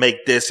we're going to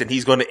make this, and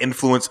he's going to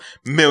influence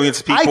millions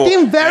of people. I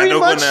think very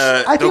much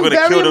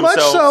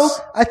so.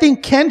 I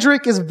think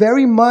Kendrick is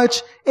very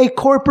much a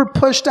corporate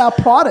pushed out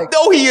product.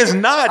 No, he is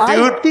not,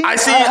 dude.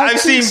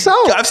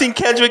 I've seen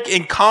Kendrick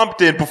in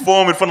Compton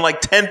perform in front of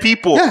like 10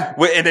 people. Yeah.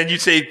 And then you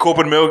say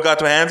corporate America got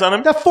their hands on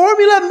him? The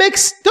formula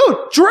mix, dude,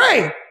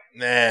 Dre.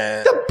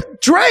 Nah.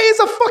 Dre is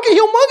a fucking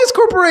humongous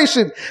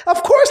corporation.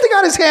 Of course they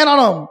got his hand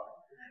on him.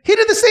 He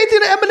did the same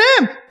thing to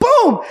Eminem.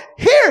 Boom.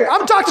 Here,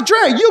 I'm Dr.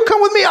 Dre. You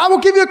come with me. I will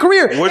give you a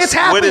career. It's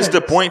happening. What is the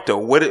point,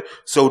 though?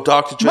 So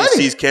Dr. Dre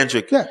sees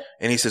Kendrick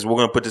and he says, we're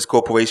going to put this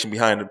corporation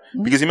behind him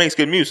because he makes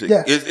good music.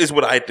 Yeah. Is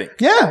what I think.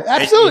 Yeah,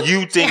 absolutely. And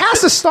you think it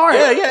has to start.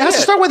 Yeah. It has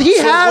to start with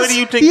has what do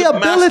you think the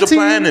master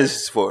plan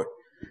is for?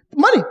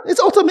 Money. It's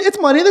ultimately, it's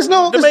money.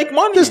 To make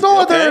money. There's no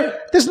other.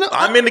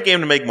 I'm in the game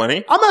to make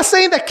money. I'm not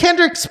saying that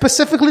Kendrick,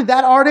 specifically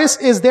that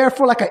artist, is there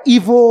for like an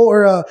evil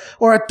or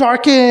a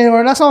darken,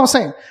 or that's not what I'm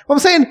saying. What I'm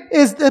saying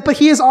is that, but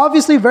he is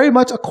obviously very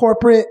much a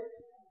corporate.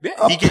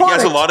 Yeah, he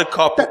has a lot of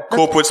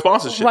corporate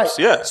sponsorships. Right.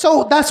 Yeah.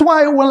 So that's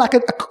why when like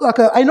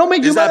a I know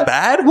maybe is that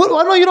bad? Well,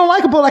 I know you don't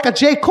like it, but like a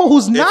J. Cole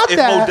who's not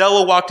that. If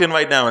Modelo walked in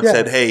right now and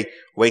said, "Hey,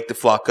 wake the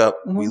flock up.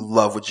 We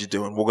love what you're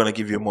doing. We're going to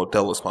give you a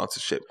Modelo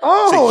sponsorship."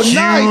 Oh, it's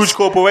a huge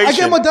corporation. I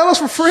get Modelo's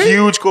for free?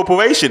 Huge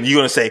corporation. You're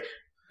going to say,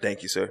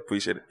 "Thank you, sir.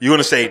 Appreciate it." You're going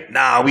to say,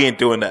 "Nah, we ain't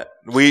doing that.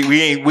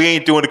 We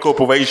ain't doing the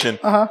corporation."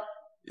 Uh-huh.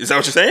 Is that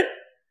what you're saying?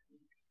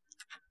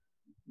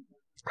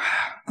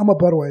 I'm a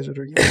Budweiser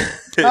drinker.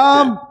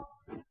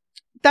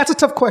 That's a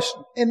tough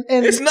question. And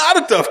it's not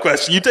a tough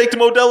question. You take the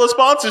Modelo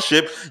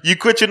sponsorship, you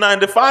quit your 9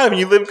 to 5 and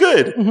you live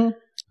good. Mm-hmm.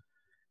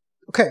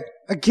 Okay.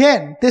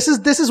 Again, this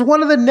is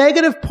one of the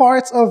negative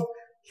parts of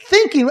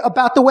thinking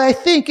about the way I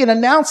think and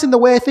announcing the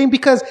way I think,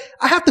 because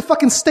I have to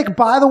fucking stick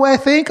by the way I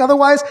think.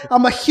 Otherwise,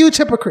 I'm a huge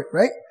hypocrite,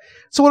 right?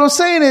 So what I'm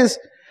saying is,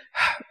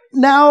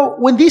 now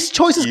when these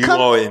choices come,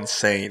 you are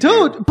insane,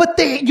 dude. But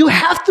you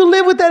have to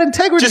live with that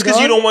integrity. Just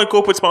because you don't want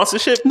corporate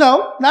sponsorship?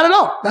 No, not at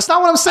all. That's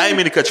not what I'm saying. I didn't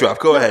mean to cut you off.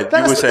 Go ahead.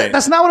 You were saying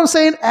that's not what I'm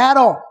saying at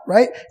all,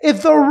 right?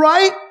 If the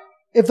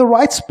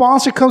right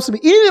sponsor comes to me,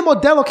 even if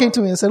Modelo came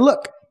to me and said,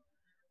 "Look,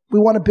 we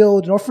want to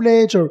build an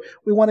orphanage, or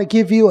we want to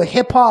give you a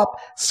hip hop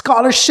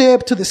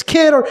scholarship to this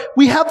kid," or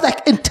we have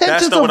like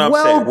intentions That's not of what I'm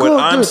well saying. good.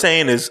 What I'm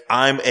saying is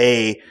I'm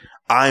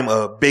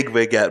a big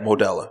rig at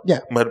Modelo. Yeah.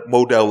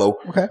 Modelo.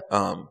 Okay.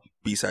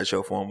 B-side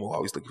show for him. We're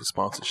always looking for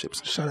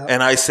sponsorships. Shut up.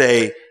 And I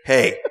say,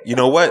 hey, you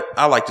know what?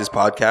 I like this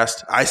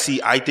podcast. I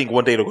think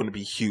one day they're going to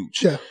be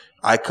huge. Yeah.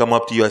 I come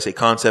up to you. I say,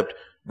 Koncept,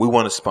 we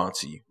want to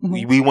sponsor you.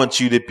 Mm-hmm. We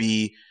want you to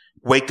be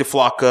Wake the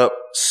Flock Up,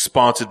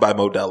 sponsored by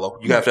Modelo.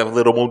 You have to have a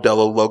little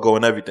Modelo logo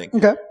and everything.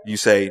 Okay. You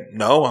say,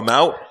 no, I'm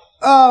out.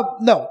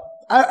 No.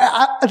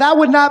 That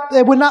would not,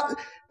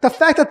 the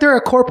fact that they're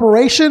a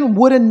corporation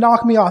wouldn't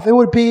knock me off. It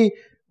would be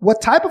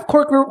what type of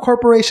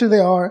corporation they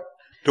are.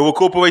 They're a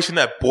corporation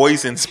that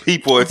poisons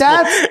people. It's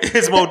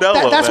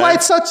Modelo. That's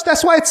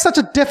why it's such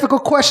a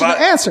difficult question to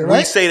answer, right?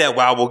 We say that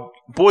while we're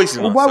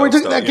poisoning while we're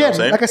doing, stuff, again,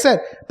 like I said,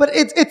 but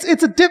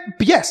it's a dip.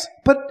 Yes,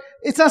 but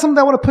it's not something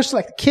that I want to push to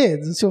like the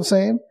kids. You see what I'm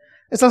saying?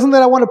 It's not something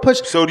that I want to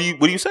push. So what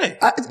do you say?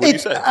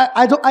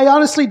 I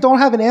honestly don't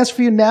have an answer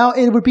for you now.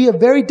 It would be a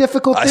very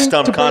difficult thing. I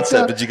stumped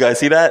Koncept. Did you guys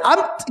see that?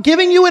 I'm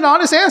giving you an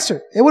honest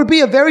answer. It would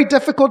be a very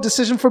difficult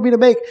decision for me to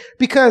make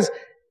because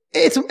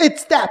it's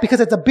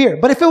because it's a beer.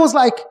 But if it was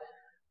like,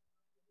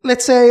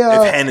 let's say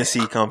if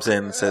Hennessy comes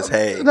in and says,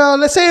 "Hey," no,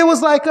 let's say it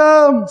was like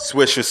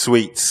Swisher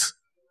Sweets,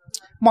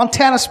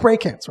 Montana spray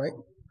cans, right?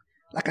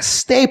 Like a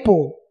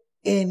staple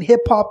in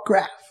hip hop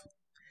graph.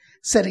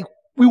 Said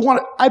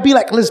I'd be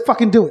like, let's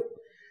fucking do it.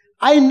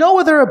 I know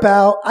what they're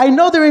about. I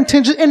know their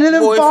intention, and it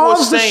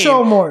involves the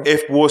show more.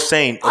 If we're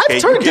saying, okay,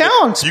 I've turned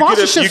down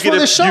sponsorships for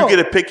the show. You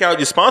get to pick out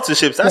your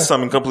sponsorships. That's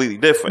something completely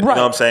different. Right. You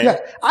know what I'm saying? Yeah.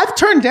 I've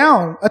turned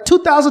down a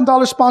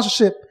 $2,000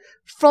 sponsorship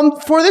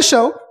for this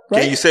show.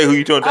 Right? Can you say who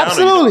you turned down?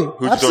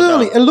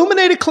 Absolutely.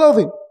 Illuminated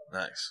Clothing.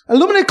 Nice.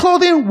 Illuminated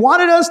Clothing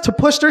wanted us to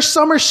push their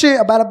summer shit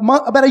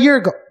about a year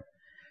ago.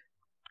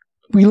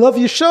 We love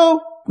your show.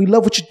 We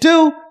love what you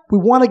do. We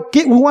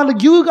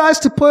want you guys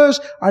to push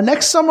our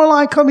next summer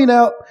line coming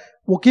out.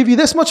 We'll give you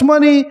this much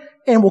money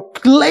and we'll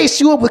lace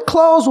you up with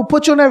clothes. We'll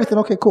put you on everything.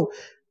 Okay, cool.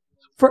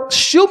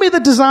 Shoot me the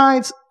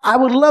designs. I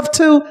would love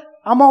to.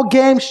 I'm all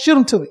game. Shoot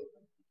them to me.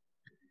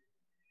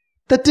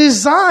 The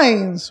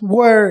designs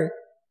were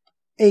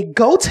a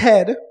goat's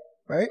head,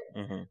 right?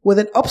 Mm-hmm. With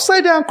an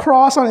upside down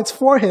cross on its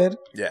forehead.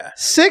 Yeah.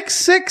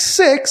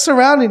 666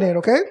 surrounding it,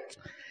 okay?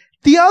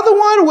 The other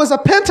one was a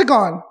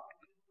pentagon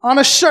on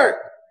a shirt.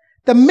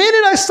 The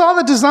minute I saw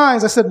the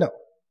designs, I said no.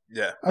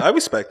 Yeah, I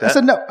respect that. I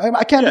said no,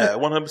 I can't do it.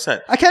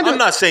 100%. I can't do it. I'm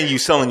not saying you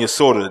selling your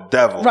sword to the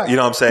devil. Right. You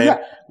know what I'm saying?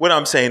 Yeah. What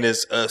I'm saying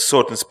is a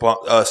certain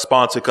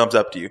sponsor comes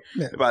up to you.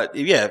 Yeah. But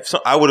so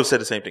I would have said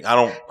the same thing.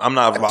 I'm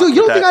not rocking. Dude,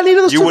 you don't think I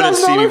needed those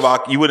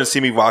 $2,000? You wouldn't see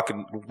me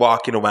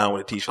walking around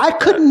with a t-shirt. I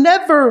could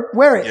never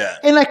wear it. Yeah.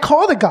 And I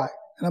call the guy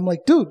and I'm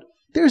like, dude,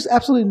 there's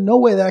absolutely no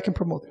way that I can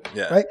promote it.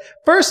 Yeah. Right?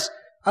 First,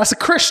 as a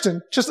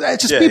Christian, just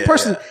me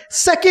personally. Yeah.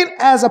 Second,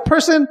 as a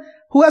person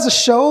who has a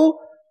show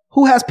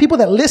who has people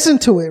that listen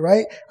to it,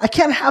 right? I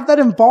can't have that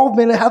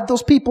involvement and have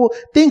those people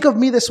think of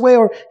me this way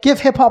or give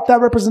hip hop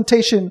that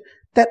representation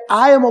that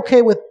I am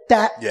okay with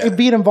that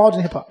being involved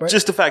in hip hop, right?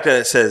 Just the fact that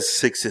it says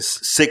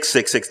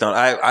 666 down,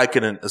 I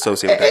can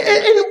associate with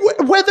that.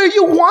 And whether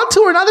you want to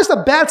or not, there's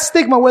a bad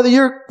stigma, whether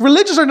you're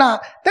religious or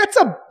not.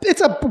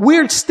 It's a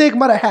weird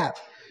stigma to have.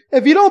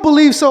 If you don't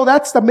believe so,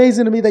 that's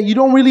amazing to me that you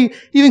don't really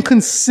even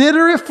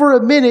consider it for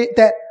a minute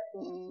that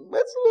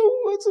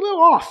it's a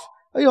little off.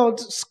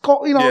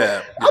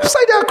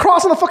 Upside down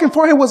cross on the fucking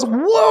forehead was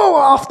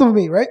off to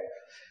me, right?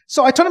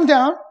 So I turned him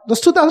down.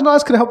 Those $2,000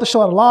 could have helped the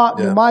show out a lot.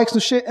 New mics,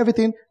 new shit,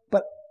 everything.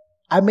 But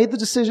I made the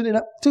decision,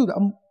 and dude,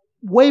 I'm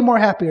way more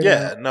happier.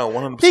 Yeah, no,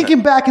 100%.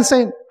 Thinking back and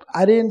saying,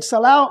 I didn't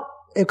sell out.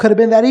 It could have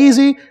been that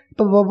easy.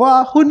 Blah, blah,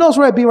 blah. Who knows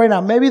where I'd be right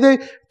now? Maybe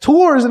the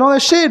tours and all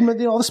that shit.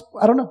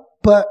 I don't know.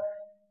 But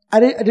I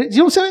didn't, you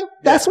know what I'm saying?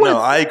 That's what. No,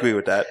 I agree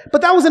with that.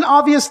 But that was an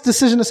obvious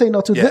decision to say no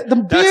to. Yeah, the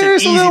beer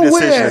is a little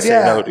weird. To say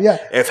no to. Yeah.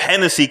 If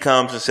Hennessy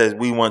comes and says,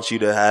 we want you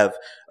to have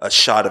a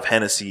shot of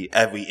Hennessy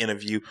every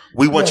interview,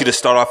 we want you to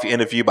start off your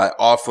interview by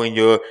offering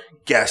your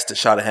guest a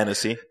shot of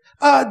Hennessy.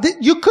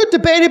 You could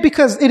debate it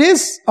because it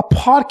is a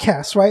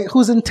podcast, right?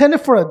 Who's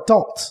intended for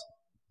adults.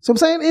 So I'm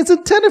saying it's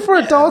intended for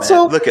adults.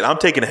 Man. So look, I'm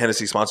taking a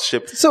Hennessy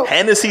sponsorship. So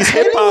Hennessy's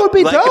hip hop, would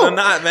be like dope. it or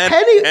not, man.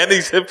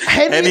 Henny's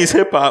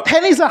hip hop.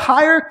 Henny's a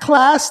higher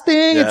class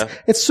thing. Yeah.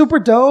 It's super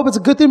dope. It's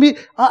a good thing to be.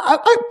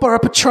 Or a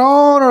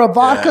Patron or a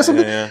vodka,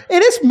 something. Yeah.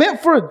 It is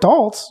meant for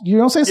adults. You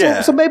know what I'm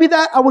saying? So maybe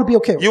that I would be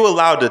okay with. You're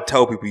allowed to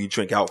tell people you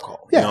drink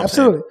alcohol. Yeah, you know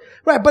absolutely.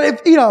 Right,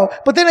 but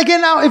but then again,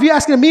 now if you're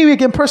asking me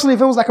again personally,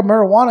 if it was like a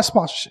marijuana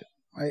sponsorship,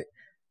 right?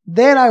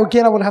 Then I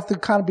would have to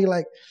kind of be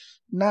like.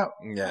 Not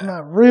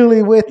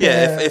really with it.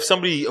 Yeah, if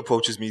somebody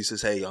approaches me and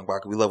says, hey, Young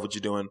Baca, we love what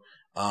you're doing.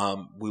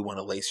 We want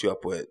to lace you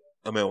up with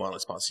a marijuana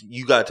sponsor.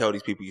 You got to tell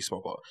these people you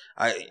smoke all.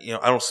 I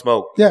don't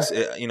smoke. Yeah.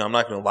 I'm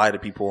not going to lie to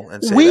people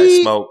and say that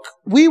I smoke.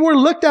 We were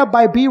looked at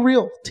by Be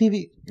Real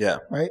TV. Yeah.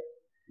 Right?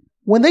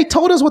 When they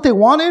told us what they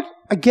wanted,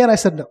 again, I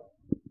said no.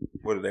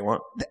 What did they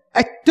want?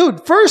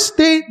 Dude, first,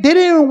 they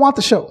didn't even want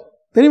the show.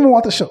 They didn't even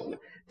want the show.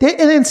 And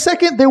then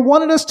second, they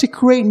wanted us to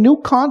create new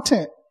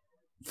content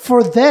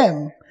for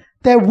them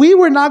that we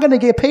were not going to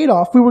get paid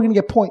off. We were going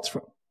to get points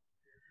from.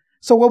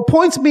 So what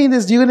points mean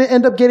is you're going to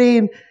end up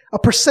getting a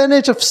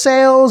percentage of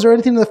sales or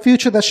anything in the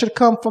future that should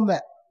come from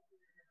that.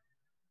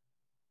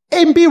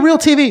 And Be Real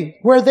TV,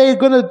 where they're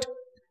going to,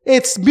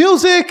 it's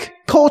music,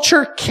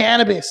 culture,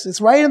 cannabis.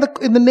 It's right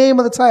in the name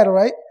of the title,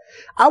 right?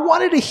 I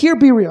wanted to hear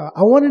Be Real.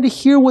 I wanted to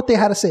hear what they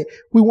had to say.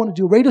 We want to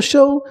do a radio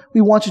show. We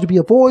want you to be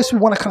a voice. We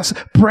want to kind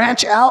of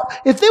branch out.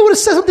 If they would have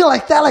said something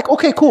like that, like,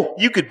 okay, cool.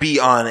 You could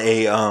be on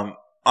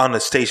a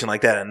station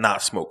like that and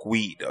not smoke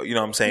weed, though. You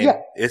know what I'm saying?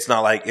 Yeah. It's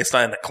not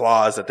in the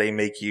clause that they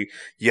make you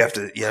have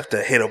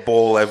to hit a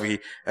bowl every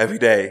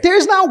day.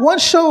 There's not one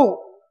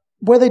show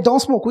where they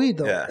don't smoke weed,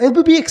 though. Yeah. It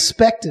would be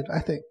expected, I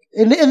think.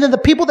 And then the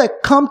people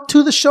that come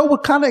to the show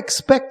would kind of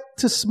expect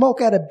to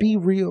smoke at a Be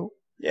Real.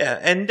 Yeah,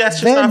 and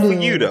that's just not for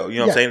you, though. You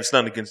know what I'm saying? It's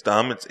nothing against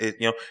them.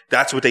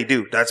 That's what they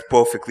do. That's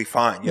perfectly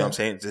fine. You know what I'm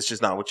saying? It's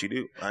just not what you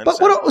do.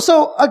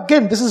 So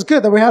again, this is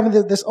good that we're having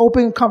this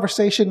open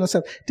conversation and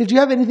stuff. Did you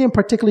have anything in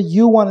particular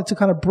you wanted to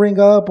kind of bring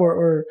up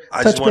or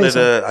touch base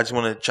on? I just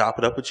wanted to chop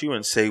it up with you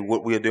and say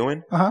what we are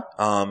doing.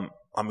 Uh-huh.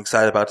 I'm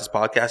excited about this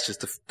podcast.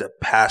 Just the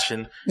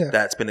passion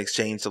that's been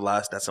exchanged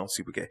that sounds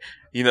super gay.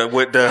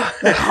 With the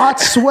hot,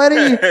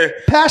 sweaty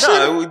passion.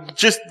 No,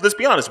 just let's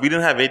be honest. We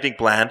didn't have anything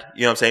planned.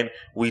 You know what I'm saying?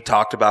 We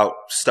talked about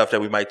stuff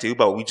that we might do,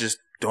 but we just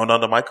turned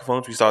on the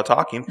microphones. We started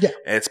talking. Yeah.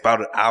 And it's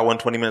about an hour and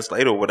 20 minutes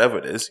later or whatever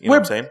it is. You know what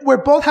I'm saying? We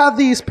both have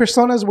these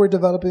personas we're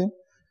developing.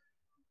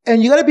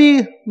 And you got to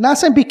be, not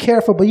saying be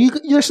careful, but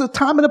there's a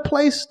time and a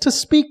place to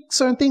speak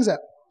certain things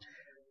at.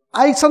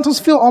 I sometimes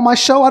feel on my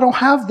show I don't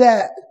have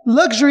that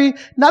luxury,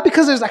 not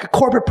because there's like a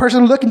corporate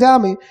person looking down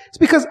on me. It's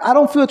because I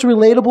don't feel it's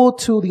relatable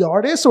to the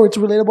artist or it's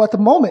relatable at the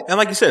moment. And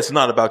like you said, it's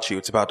not about you.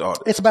 It's about the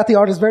artist. It's about the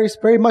artist, very,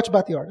 very much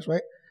about the artist,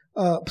 right?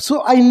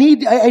 So I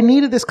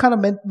needed this kind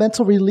of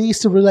mental release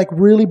to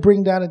really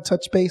bring down and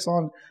touch base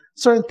on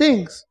certain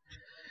things.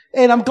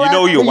 And I'm glad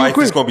your wife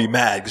is going to be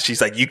mad because she's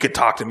like, you could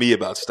talk to me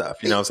about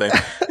stuff. You know what I'm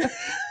saying?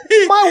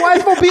 My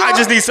wife will be I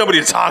just need somebody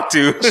to talk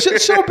to.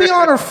 She'll be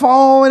on her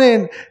phone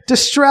and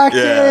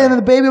distracted and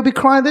the baby will be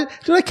crying. Dude,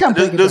 I can't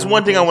break it down. There's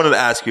one thing I wanted to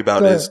ask you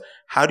about is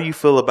how do you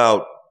feel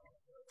about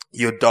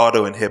your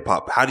daughter in hip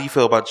hop? How do you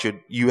feel about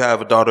you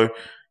have a daughter,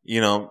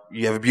 you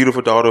have a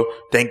beautiful daughter.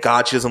 Thank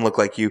God she doesn't look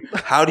like you.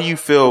 How do you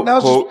feel?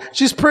 No,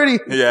 she's pretty.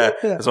 Yeah,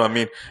 that's what I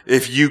mean.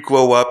 If you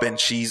grow up and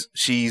she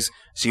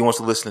wants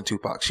to listen to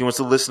Tupac, she wants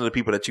to listen to the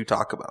people that you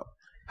talk about.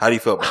 How do you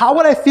feel about How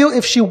would I feel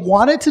if she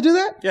wanted to do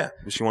that? Yeah,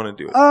 if she wanted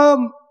to do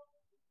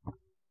it.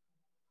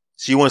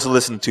 She wants to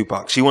listen to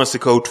Tupac. She wants to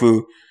go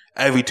through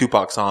every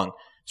Tupac song.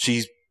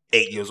 She's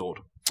 8 years old.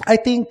 I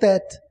think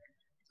that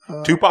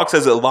Tupac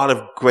says a lot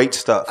of great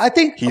stuff. I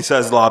think he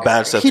says a lot of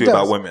bad stuff too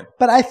about women.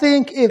 But I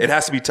think it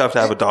has to be tough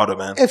to have a daughter,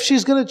 man. If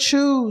she's going to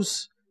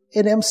choose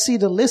an MC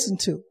to listen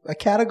to, a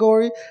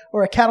category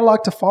or a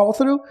catalog to follow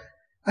through,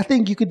 I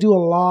think you could do a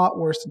lot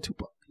worse than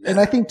Tupac. And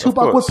I think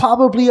Tupac would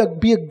probably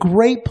be a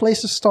great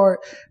place to start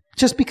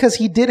just because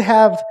he did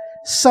have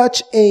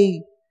such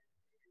a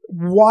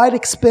wide,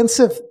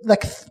 expensive,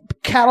 like,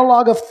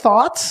 catalog of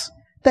thoughts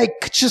that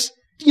could just,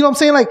 you know what I'm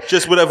saying? Like,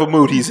 just whatever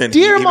mood he's in.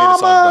 Dear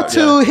Mama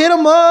to Hit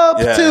 'Em Up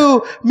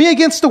to Me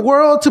Against the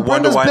World to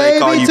Brenda's Baby they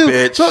call you to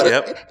bitch.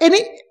 So, and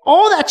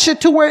all that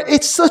shit to where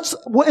it's such,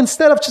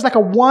 instead of just like a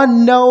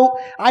one note,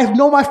 I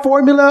know my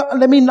formula,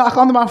 let me knock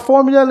on my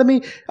formula,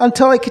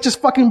 until I could just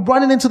fucking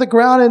run it into the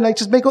ground and like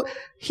just make it.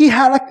 He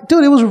had like,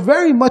 dude, it was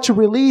very much a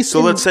release.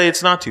 So let's say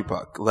it's not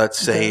Tupac. Let's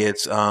say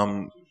it's,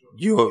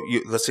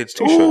 let's say it's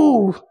Too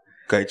Short.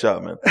 Great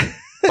job, man.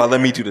 But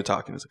let me do the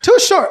talking. Too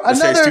Short.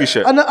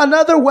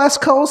 Another West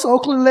Coast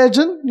Oakland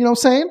legend. You know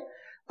what I'm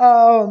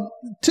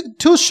saying?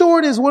 Too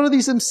Short is one of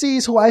these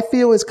MCs who I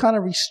feel is kind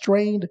of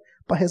restrained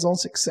by his own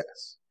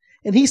success.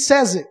 And he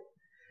says it.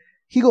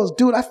 He goes,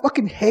 dude, I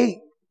fucking hate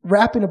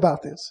rapping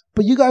about this,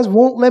 but you guys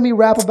won't let me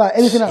rap about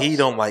anything else. He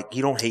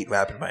don't hate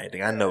rapping about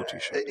anything. I know Too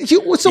Short.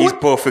 He's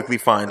perfectly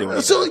fine doing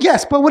it. So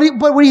yes, but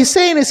what he's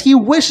saying is he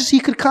wishes he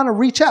could kind of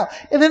reach out.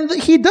 And then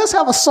he does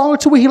have a song or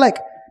two where he like,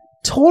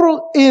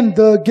 total in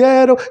the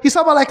ghetto. He's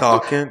talking about like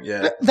talking,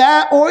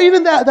 that, or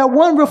even that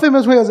one real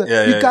famous way was it?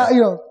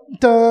 You know,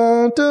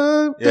 dun,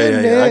 dun,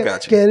 I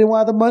got you. Getting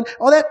wild the money.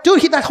 All that,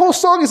 dude. That whole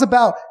song is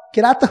about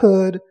get out the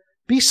hood,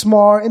 be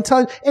smart,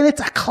 intelligent, and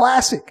it's a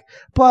classic.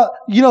 But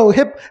you know,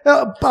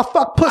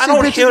 fuck pussy. I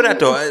don't bitches. hear that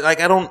though. Like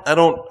I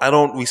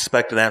don't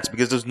respect the answer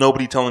because there's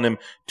nobody telling him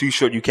Too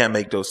Short you can't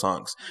make those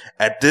songs.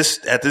 At this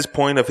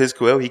point of his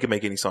career, he can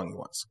make any song he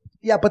wants.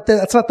 Yeah, but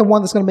that's not the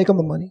one that's going to make him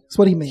the money. That's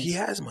what he means. He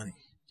has money.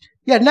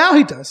 Yeah, now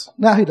he does.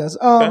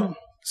 Okay.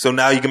 So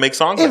now you can make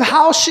songs.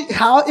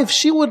 If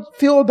she would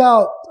feel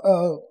about.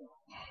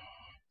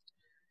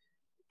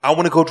 I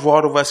want to go through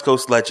all the West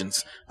Coast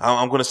legends.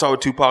 I'm going to start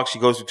with Tupac. She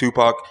goes to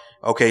Tupac.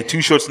 Okay,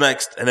 Too Short's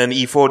next, and then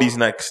E40's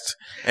next,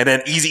 and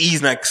then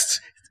Eazy-E's next.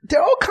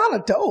 They're all kind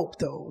of dope,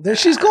 though.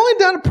 She's going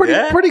down a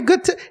pretty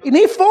good. In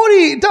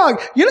E40,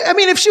 dog.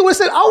 If she would have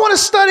said, "I want to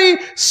study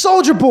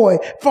Soulja Boy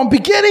from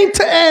beginning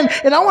to end,"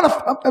 and I want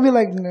to, I'd be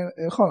like,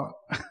 hold on.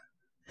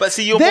 But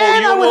see, you're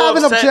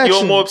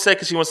more upset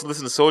because she wants to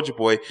listen to Soulja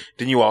Boy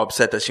than you are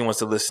upset that she wants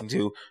to listen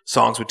to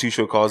songs with Too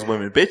Short calls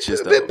women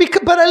bitches.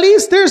 But at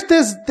least there's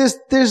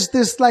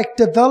this like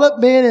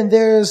development, and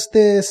there's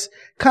this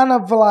kind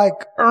of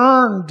like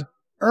earned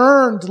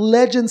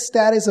legend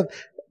status of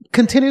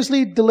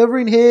continuously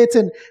delivering hits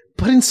and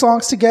putting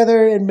songs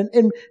together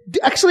and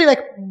actually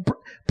like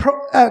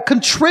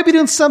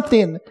contributing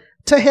something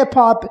to hip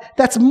hop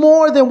that's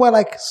more than what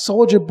like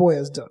Soulja Boy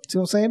has done. See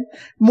what I'm saying?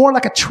 More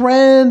like a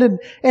trend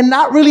and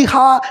not really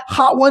hot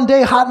one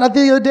day, hot not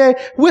the other day.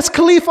 Wiz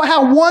Khalifa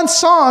had one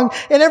song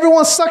and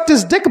everyone sucked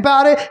his dick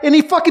about it and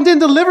he fucking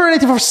didn't deliver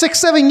anything for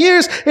 6-7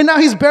 years and now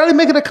he's barely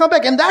making a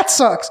comeback and that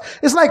sucks.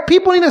 It's like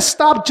people need to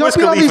stop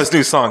jumping on these. Wiz Khalifa's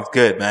new song's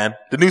good, man.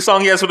 The new song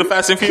he has with the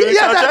Fast and Furious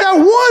soundtrack? That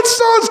one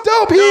song's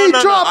dope. He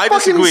dropped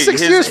fucking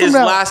 6 years from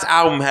now. His last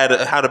album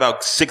had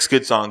about 6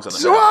 good songs on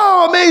it.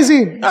 Oh,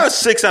 amazing.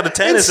 6 out of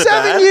 10 isn't bad.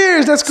 7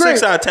 years, that's great.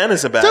 6 out of 10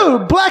 isn't bad.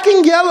 Dude, Black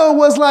and Yellow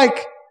was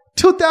like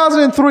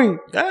 2003.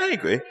 I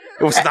agree.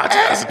 It was not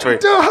 2003.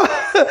 Dude,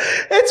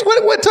 it's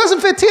what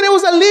 2015. It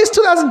was at least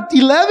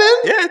 2011.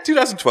 Yeah,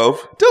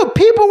 2012. Dude,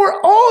 people were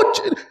all.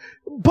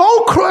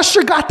 Bone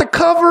Crusher got the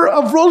cover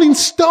of Rolling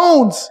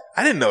Stones.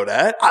 I didn't know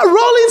that. A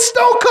Rolling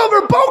Stone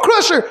cover, Bone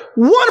Crusher.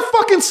 One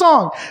fucking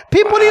song.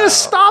 People need to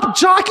stop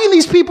jockeying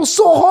these people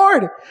so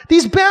hard.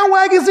 These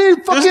bandwagons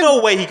need fucking. There's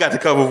no way he got the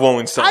cover of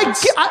Rolling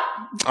Stones.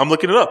 I'm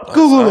looking it up.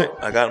 Google it.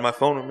 I got my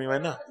phone with me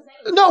right now.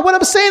 No, what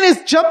I'm saying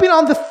is jumping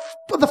on the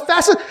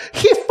fastest.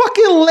 He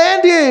fucking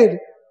landed.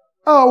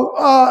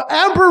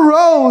 Amber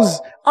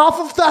Rose off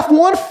of that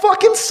one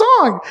fucking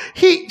song.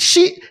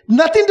 She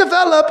nothing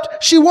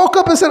developed. She woke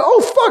up and said,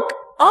 "Oh fuck,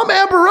 I'm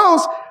Amber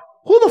Rose.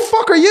 Who the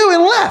fuck are you?"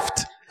 and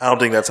left. I don't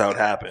think that's how it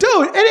happened.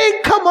 Dude, it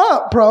ain't come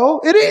up, bro.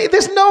 It ain't,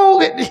 there's no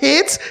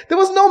hits. There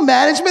was no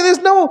management. There's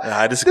no,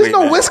 I disagree, there's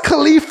no Wiz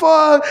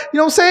Khalifa. You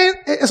know what I'm saying?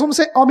 It's what I'm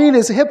saying. I mean,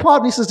 is hip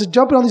hop needs to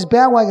jump in on these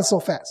bandwagons so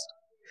fast.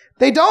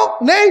 They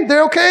don't?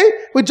 They're okay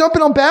with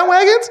jumping on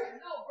bandwagons?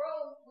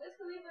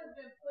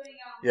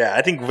 Yeah,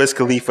 I think Wiz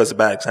Khalifa is a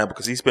bad example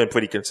because he's been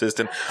pretty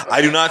consistent.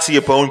 I do not see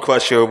a Bone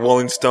Crusher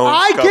Rolling Stones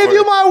cover. Give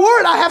you my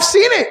word. I have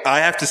seen it. I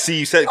have to see.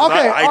 You said,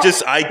 okay,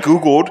 I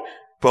Googled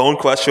Bone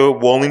Crusher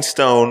Rolling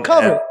Stone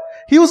cover.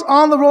 He was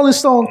on the Rolling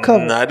Stone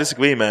cover. I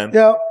disagree, man.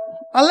 Yeah.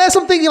 Unless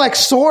I'm thinking like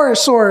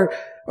Source or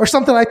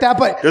something like that.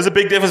 But there's a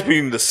big difference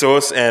between the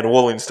Source and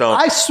Rolling Stone.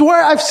 I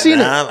swear I've seen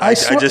it. I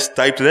just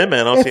typed it in,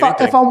 man. I don't see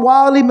anything. If I'm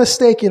wildly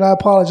mistaken, I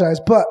apologize.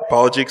 But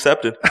apology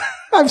accepted.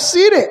 I've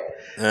seen it.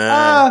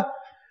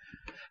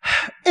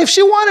 If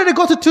she wanted to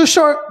go to Too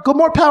Short, go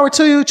more power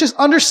to you. Just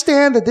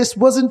understand that this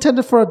was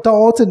intended for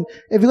adults. And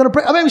if you're going to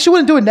break, I mean, she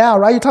wouldn't do it now,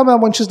 right? You're talking about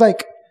when she's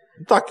like,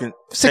 I'm talking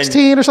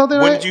 16 or something,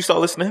 When right? did you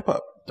start listening to hip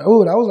hop?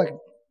 Oh, that was like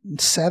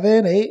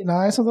 7, 8,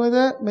 9, something like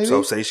that, maybe.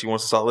 So say she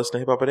wants to start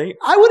listening to hip hop at 8?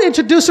 I would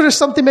introduce her to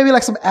something, maybe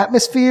like some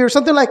atmosphere or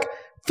something like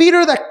feed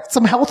her like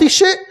some healthy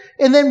shit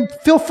And then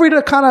feel free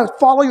to kind of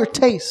follow your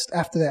taste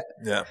after that.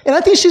 Yeah. And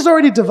I think she's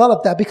already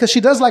developed that because she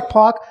does like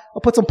Pac.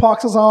 I'll put some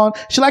Pacs on.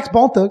 She likes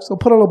Bone Thugs. I'll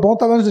put a little Bone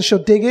Thugs on and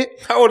she'll dig it.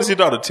 How old is your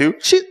daughter? 2?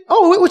 Which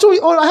one?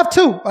 Oh, I have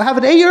 2. I have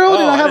an 8-year-old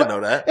and I have didn't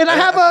know that. And I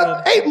have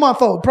an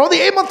 8-month-old. Bro, the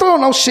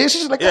 8-month-old no shit.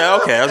 She's like, yeah,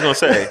 okay. I was going to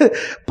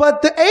say.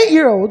 But the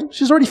 8-year-old,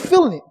 she's already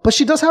feeling it. But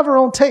she does have her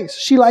own taste.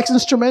 She likes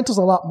instrumentals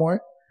a lot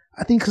more.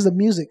 I think because the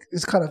music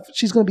is kind of,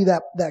 she's going to be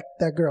that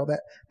girl,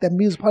 that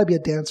music, probably be a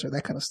dancer,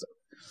 that kind of stuff.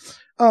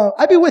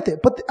 I'd be with it.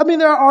 But I mean,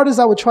 there are artists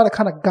I would try to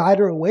kind of guide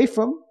her away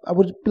from. I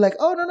would be like,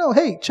 oh, no,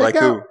 hey, check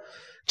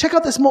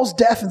out this Mos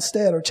Def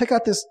instead, or check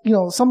out this,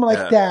 something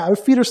like that. I would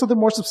feed her something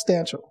more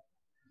substantial.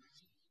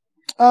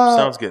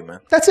 Sounds good, man.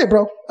 That's it,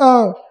 bro.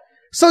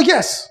 So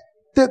yes,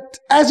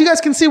 as you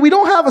guys can see, we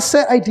don't have a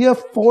set idea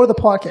for the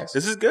podcast.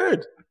 This is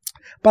good.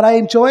 But I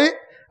enjoy it.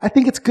 I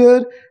think it's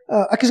good.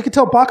 Because you can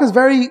tell Baca's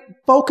very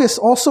focused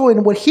also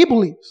in what he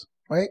believes,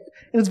 right?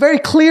 And it's very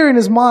clear in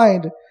his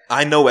mind.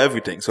 I know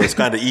everything, so it's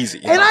kind of easy.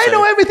 And I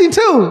know everything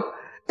too.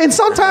 And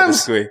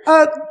sometimes they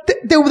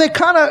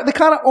kind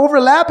of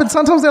overlap, and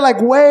sometimes they're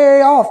like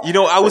way off.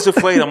 I was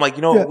afraid. I'm like,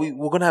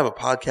 we're gonna have a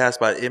podcast,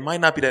 but it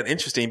might not be that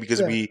interesting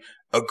because we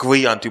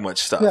agree on too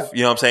much stuff. Yeah.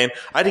 You know what I'm saying?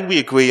 I think we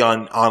agree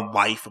on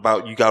life,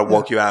 about you gotta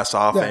walk your ass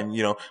off and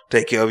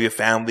take care of your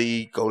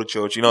family, go to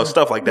church,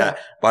 stuff like that.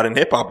 But in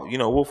hip hop,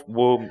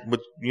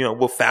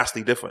 we're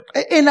vastly different.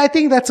 And I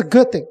think that's a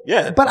good thing.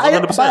 Yeah, but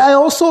 100%. I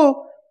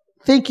also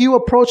think you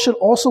approach it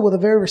also with a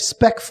very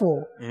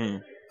respectful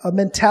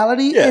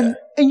mentality, and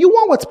you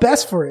want what's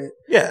best for it.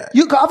 Yeah,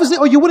 you obviously,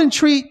 or you wouldn't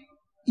treat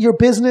your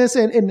business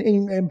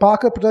and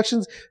Baca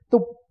Productions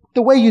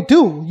the way you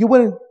do. You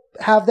wouldn't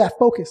have that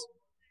focus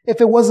if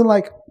it wasn't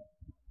like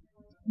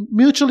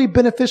mutually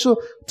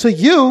beneficial to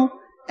you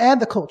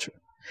and the culture.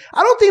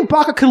 I don't think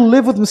Baca could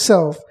live with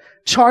himself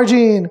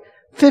charging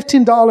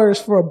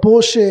 $15 for a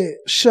bullshit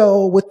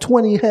show with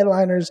 20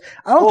 headliners.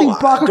 I don't think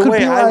Baca could be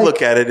like... The way I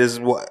look at it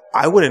is,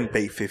 I wouldn't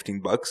pay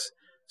 $15.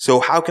 So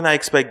how can I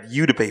expect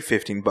you to pay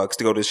 $15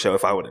 to go to the show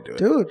if I wouldn't do it?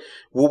 Dude.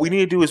 What we need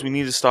to do is we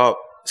need to stop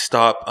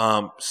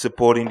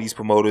supporting these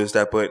promoters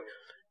that put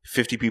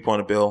 50 people on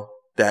a bill,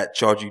 that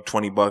charge you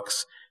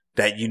 $20,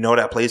 that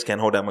that place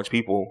can't hold that much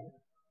people.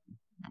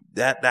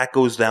 That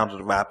goes down to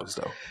the rappers,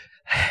 though.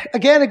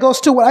 Again, it goes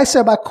to what I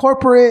said about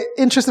corporate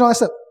interest and all that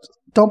stuff.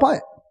 Don't buy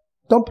it.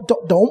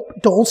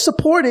 Don't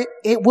support it.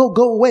 It will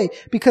go away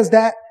because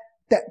that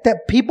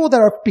people that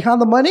are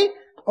behind the money,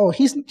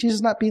 he's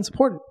just not being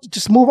supported.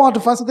 Just move on to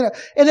find something else.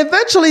 And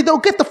eventually they'll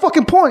get the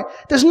fucking point.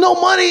 There's no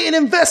money in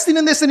investing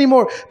in this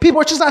anymore.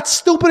 People are just not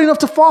stupid enough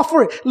to fall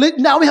for it.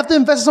 Now we have to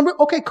invest in something.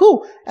 Okay,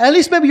 cool. And at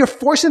least maybe you're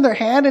forcing their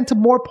hand into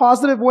more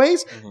positive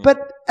ways, but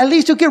at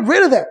least you'll get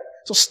rid of that.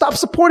 So stop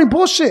supporting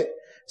bullshit.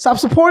 Stop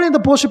supporting the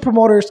bullshit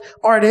promoters,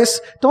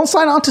 artists. Don't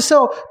sign on to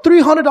sell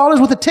 $300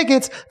 worth of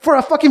tickets for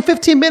a fucking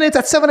 15 minutes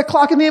at 7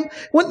 o'clock in the evening.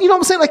 You know what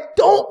I'm saying? Like,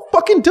 don't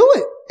fucking do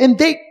it. And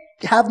they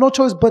have no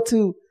choice but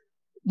to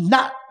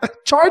not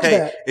charge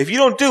that. If you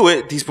don't do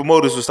it, these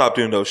promoters will stop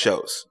doing those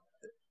shows.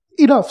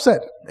 Enough said.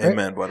 Right?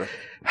 Amen, brother.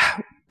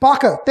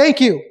 Baca, thank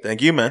you.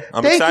 Thank you, man.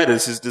 I'm excited.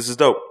 This is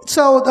dope.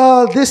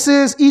 So, this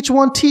is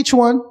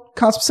Each1Teach1,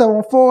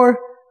 Koncept714,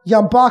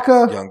 Young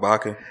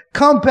Baca.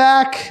 Come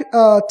back,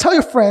 tell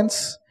your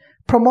friends.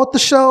 Promote the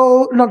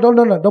show. No,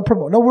 don't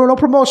promote. No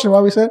promotion,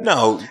 what we said?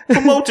 No,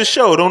 promote the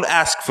show. Don't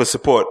ask for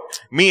support.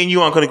 Me and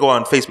you aren't going to go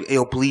on Facebook. Hey,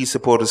 please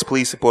support us.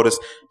 Please support us.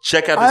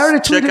 Check out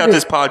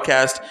this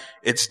podcast.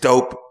 It's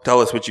dope.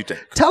 Tell us what you think.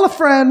 Tell a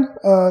friend.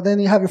 Then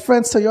you have your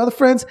friends tell your other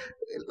friends.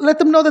 Let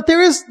them know that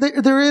there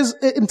is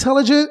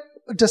intelligent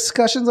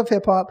discussions of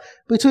hip hop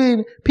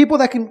between people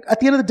that can,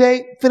 at the end of the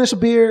day, finish a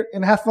beer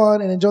and have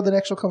fun and enjoy the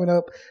next show coming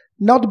up.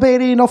 No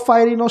debating, no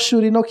fighting, no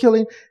shooting, no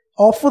killing.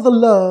 All for the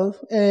love,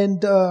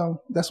 and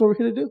that's what we're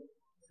here to do.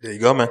 There you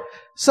go, man.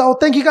 So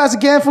thank you guys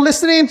again for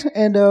listening,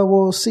 and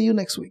we'll see you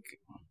next week.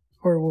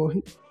 Or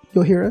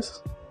you'll hear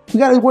us. We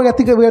gotta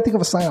think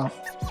of a sign off.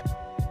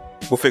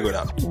 We'll figure it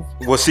out.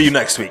 We'll see you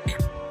next week.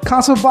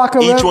 Koncept Baca.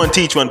 Each one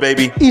teach one,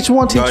 baby. Each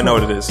one teach one. I know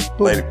what it is.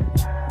 Later.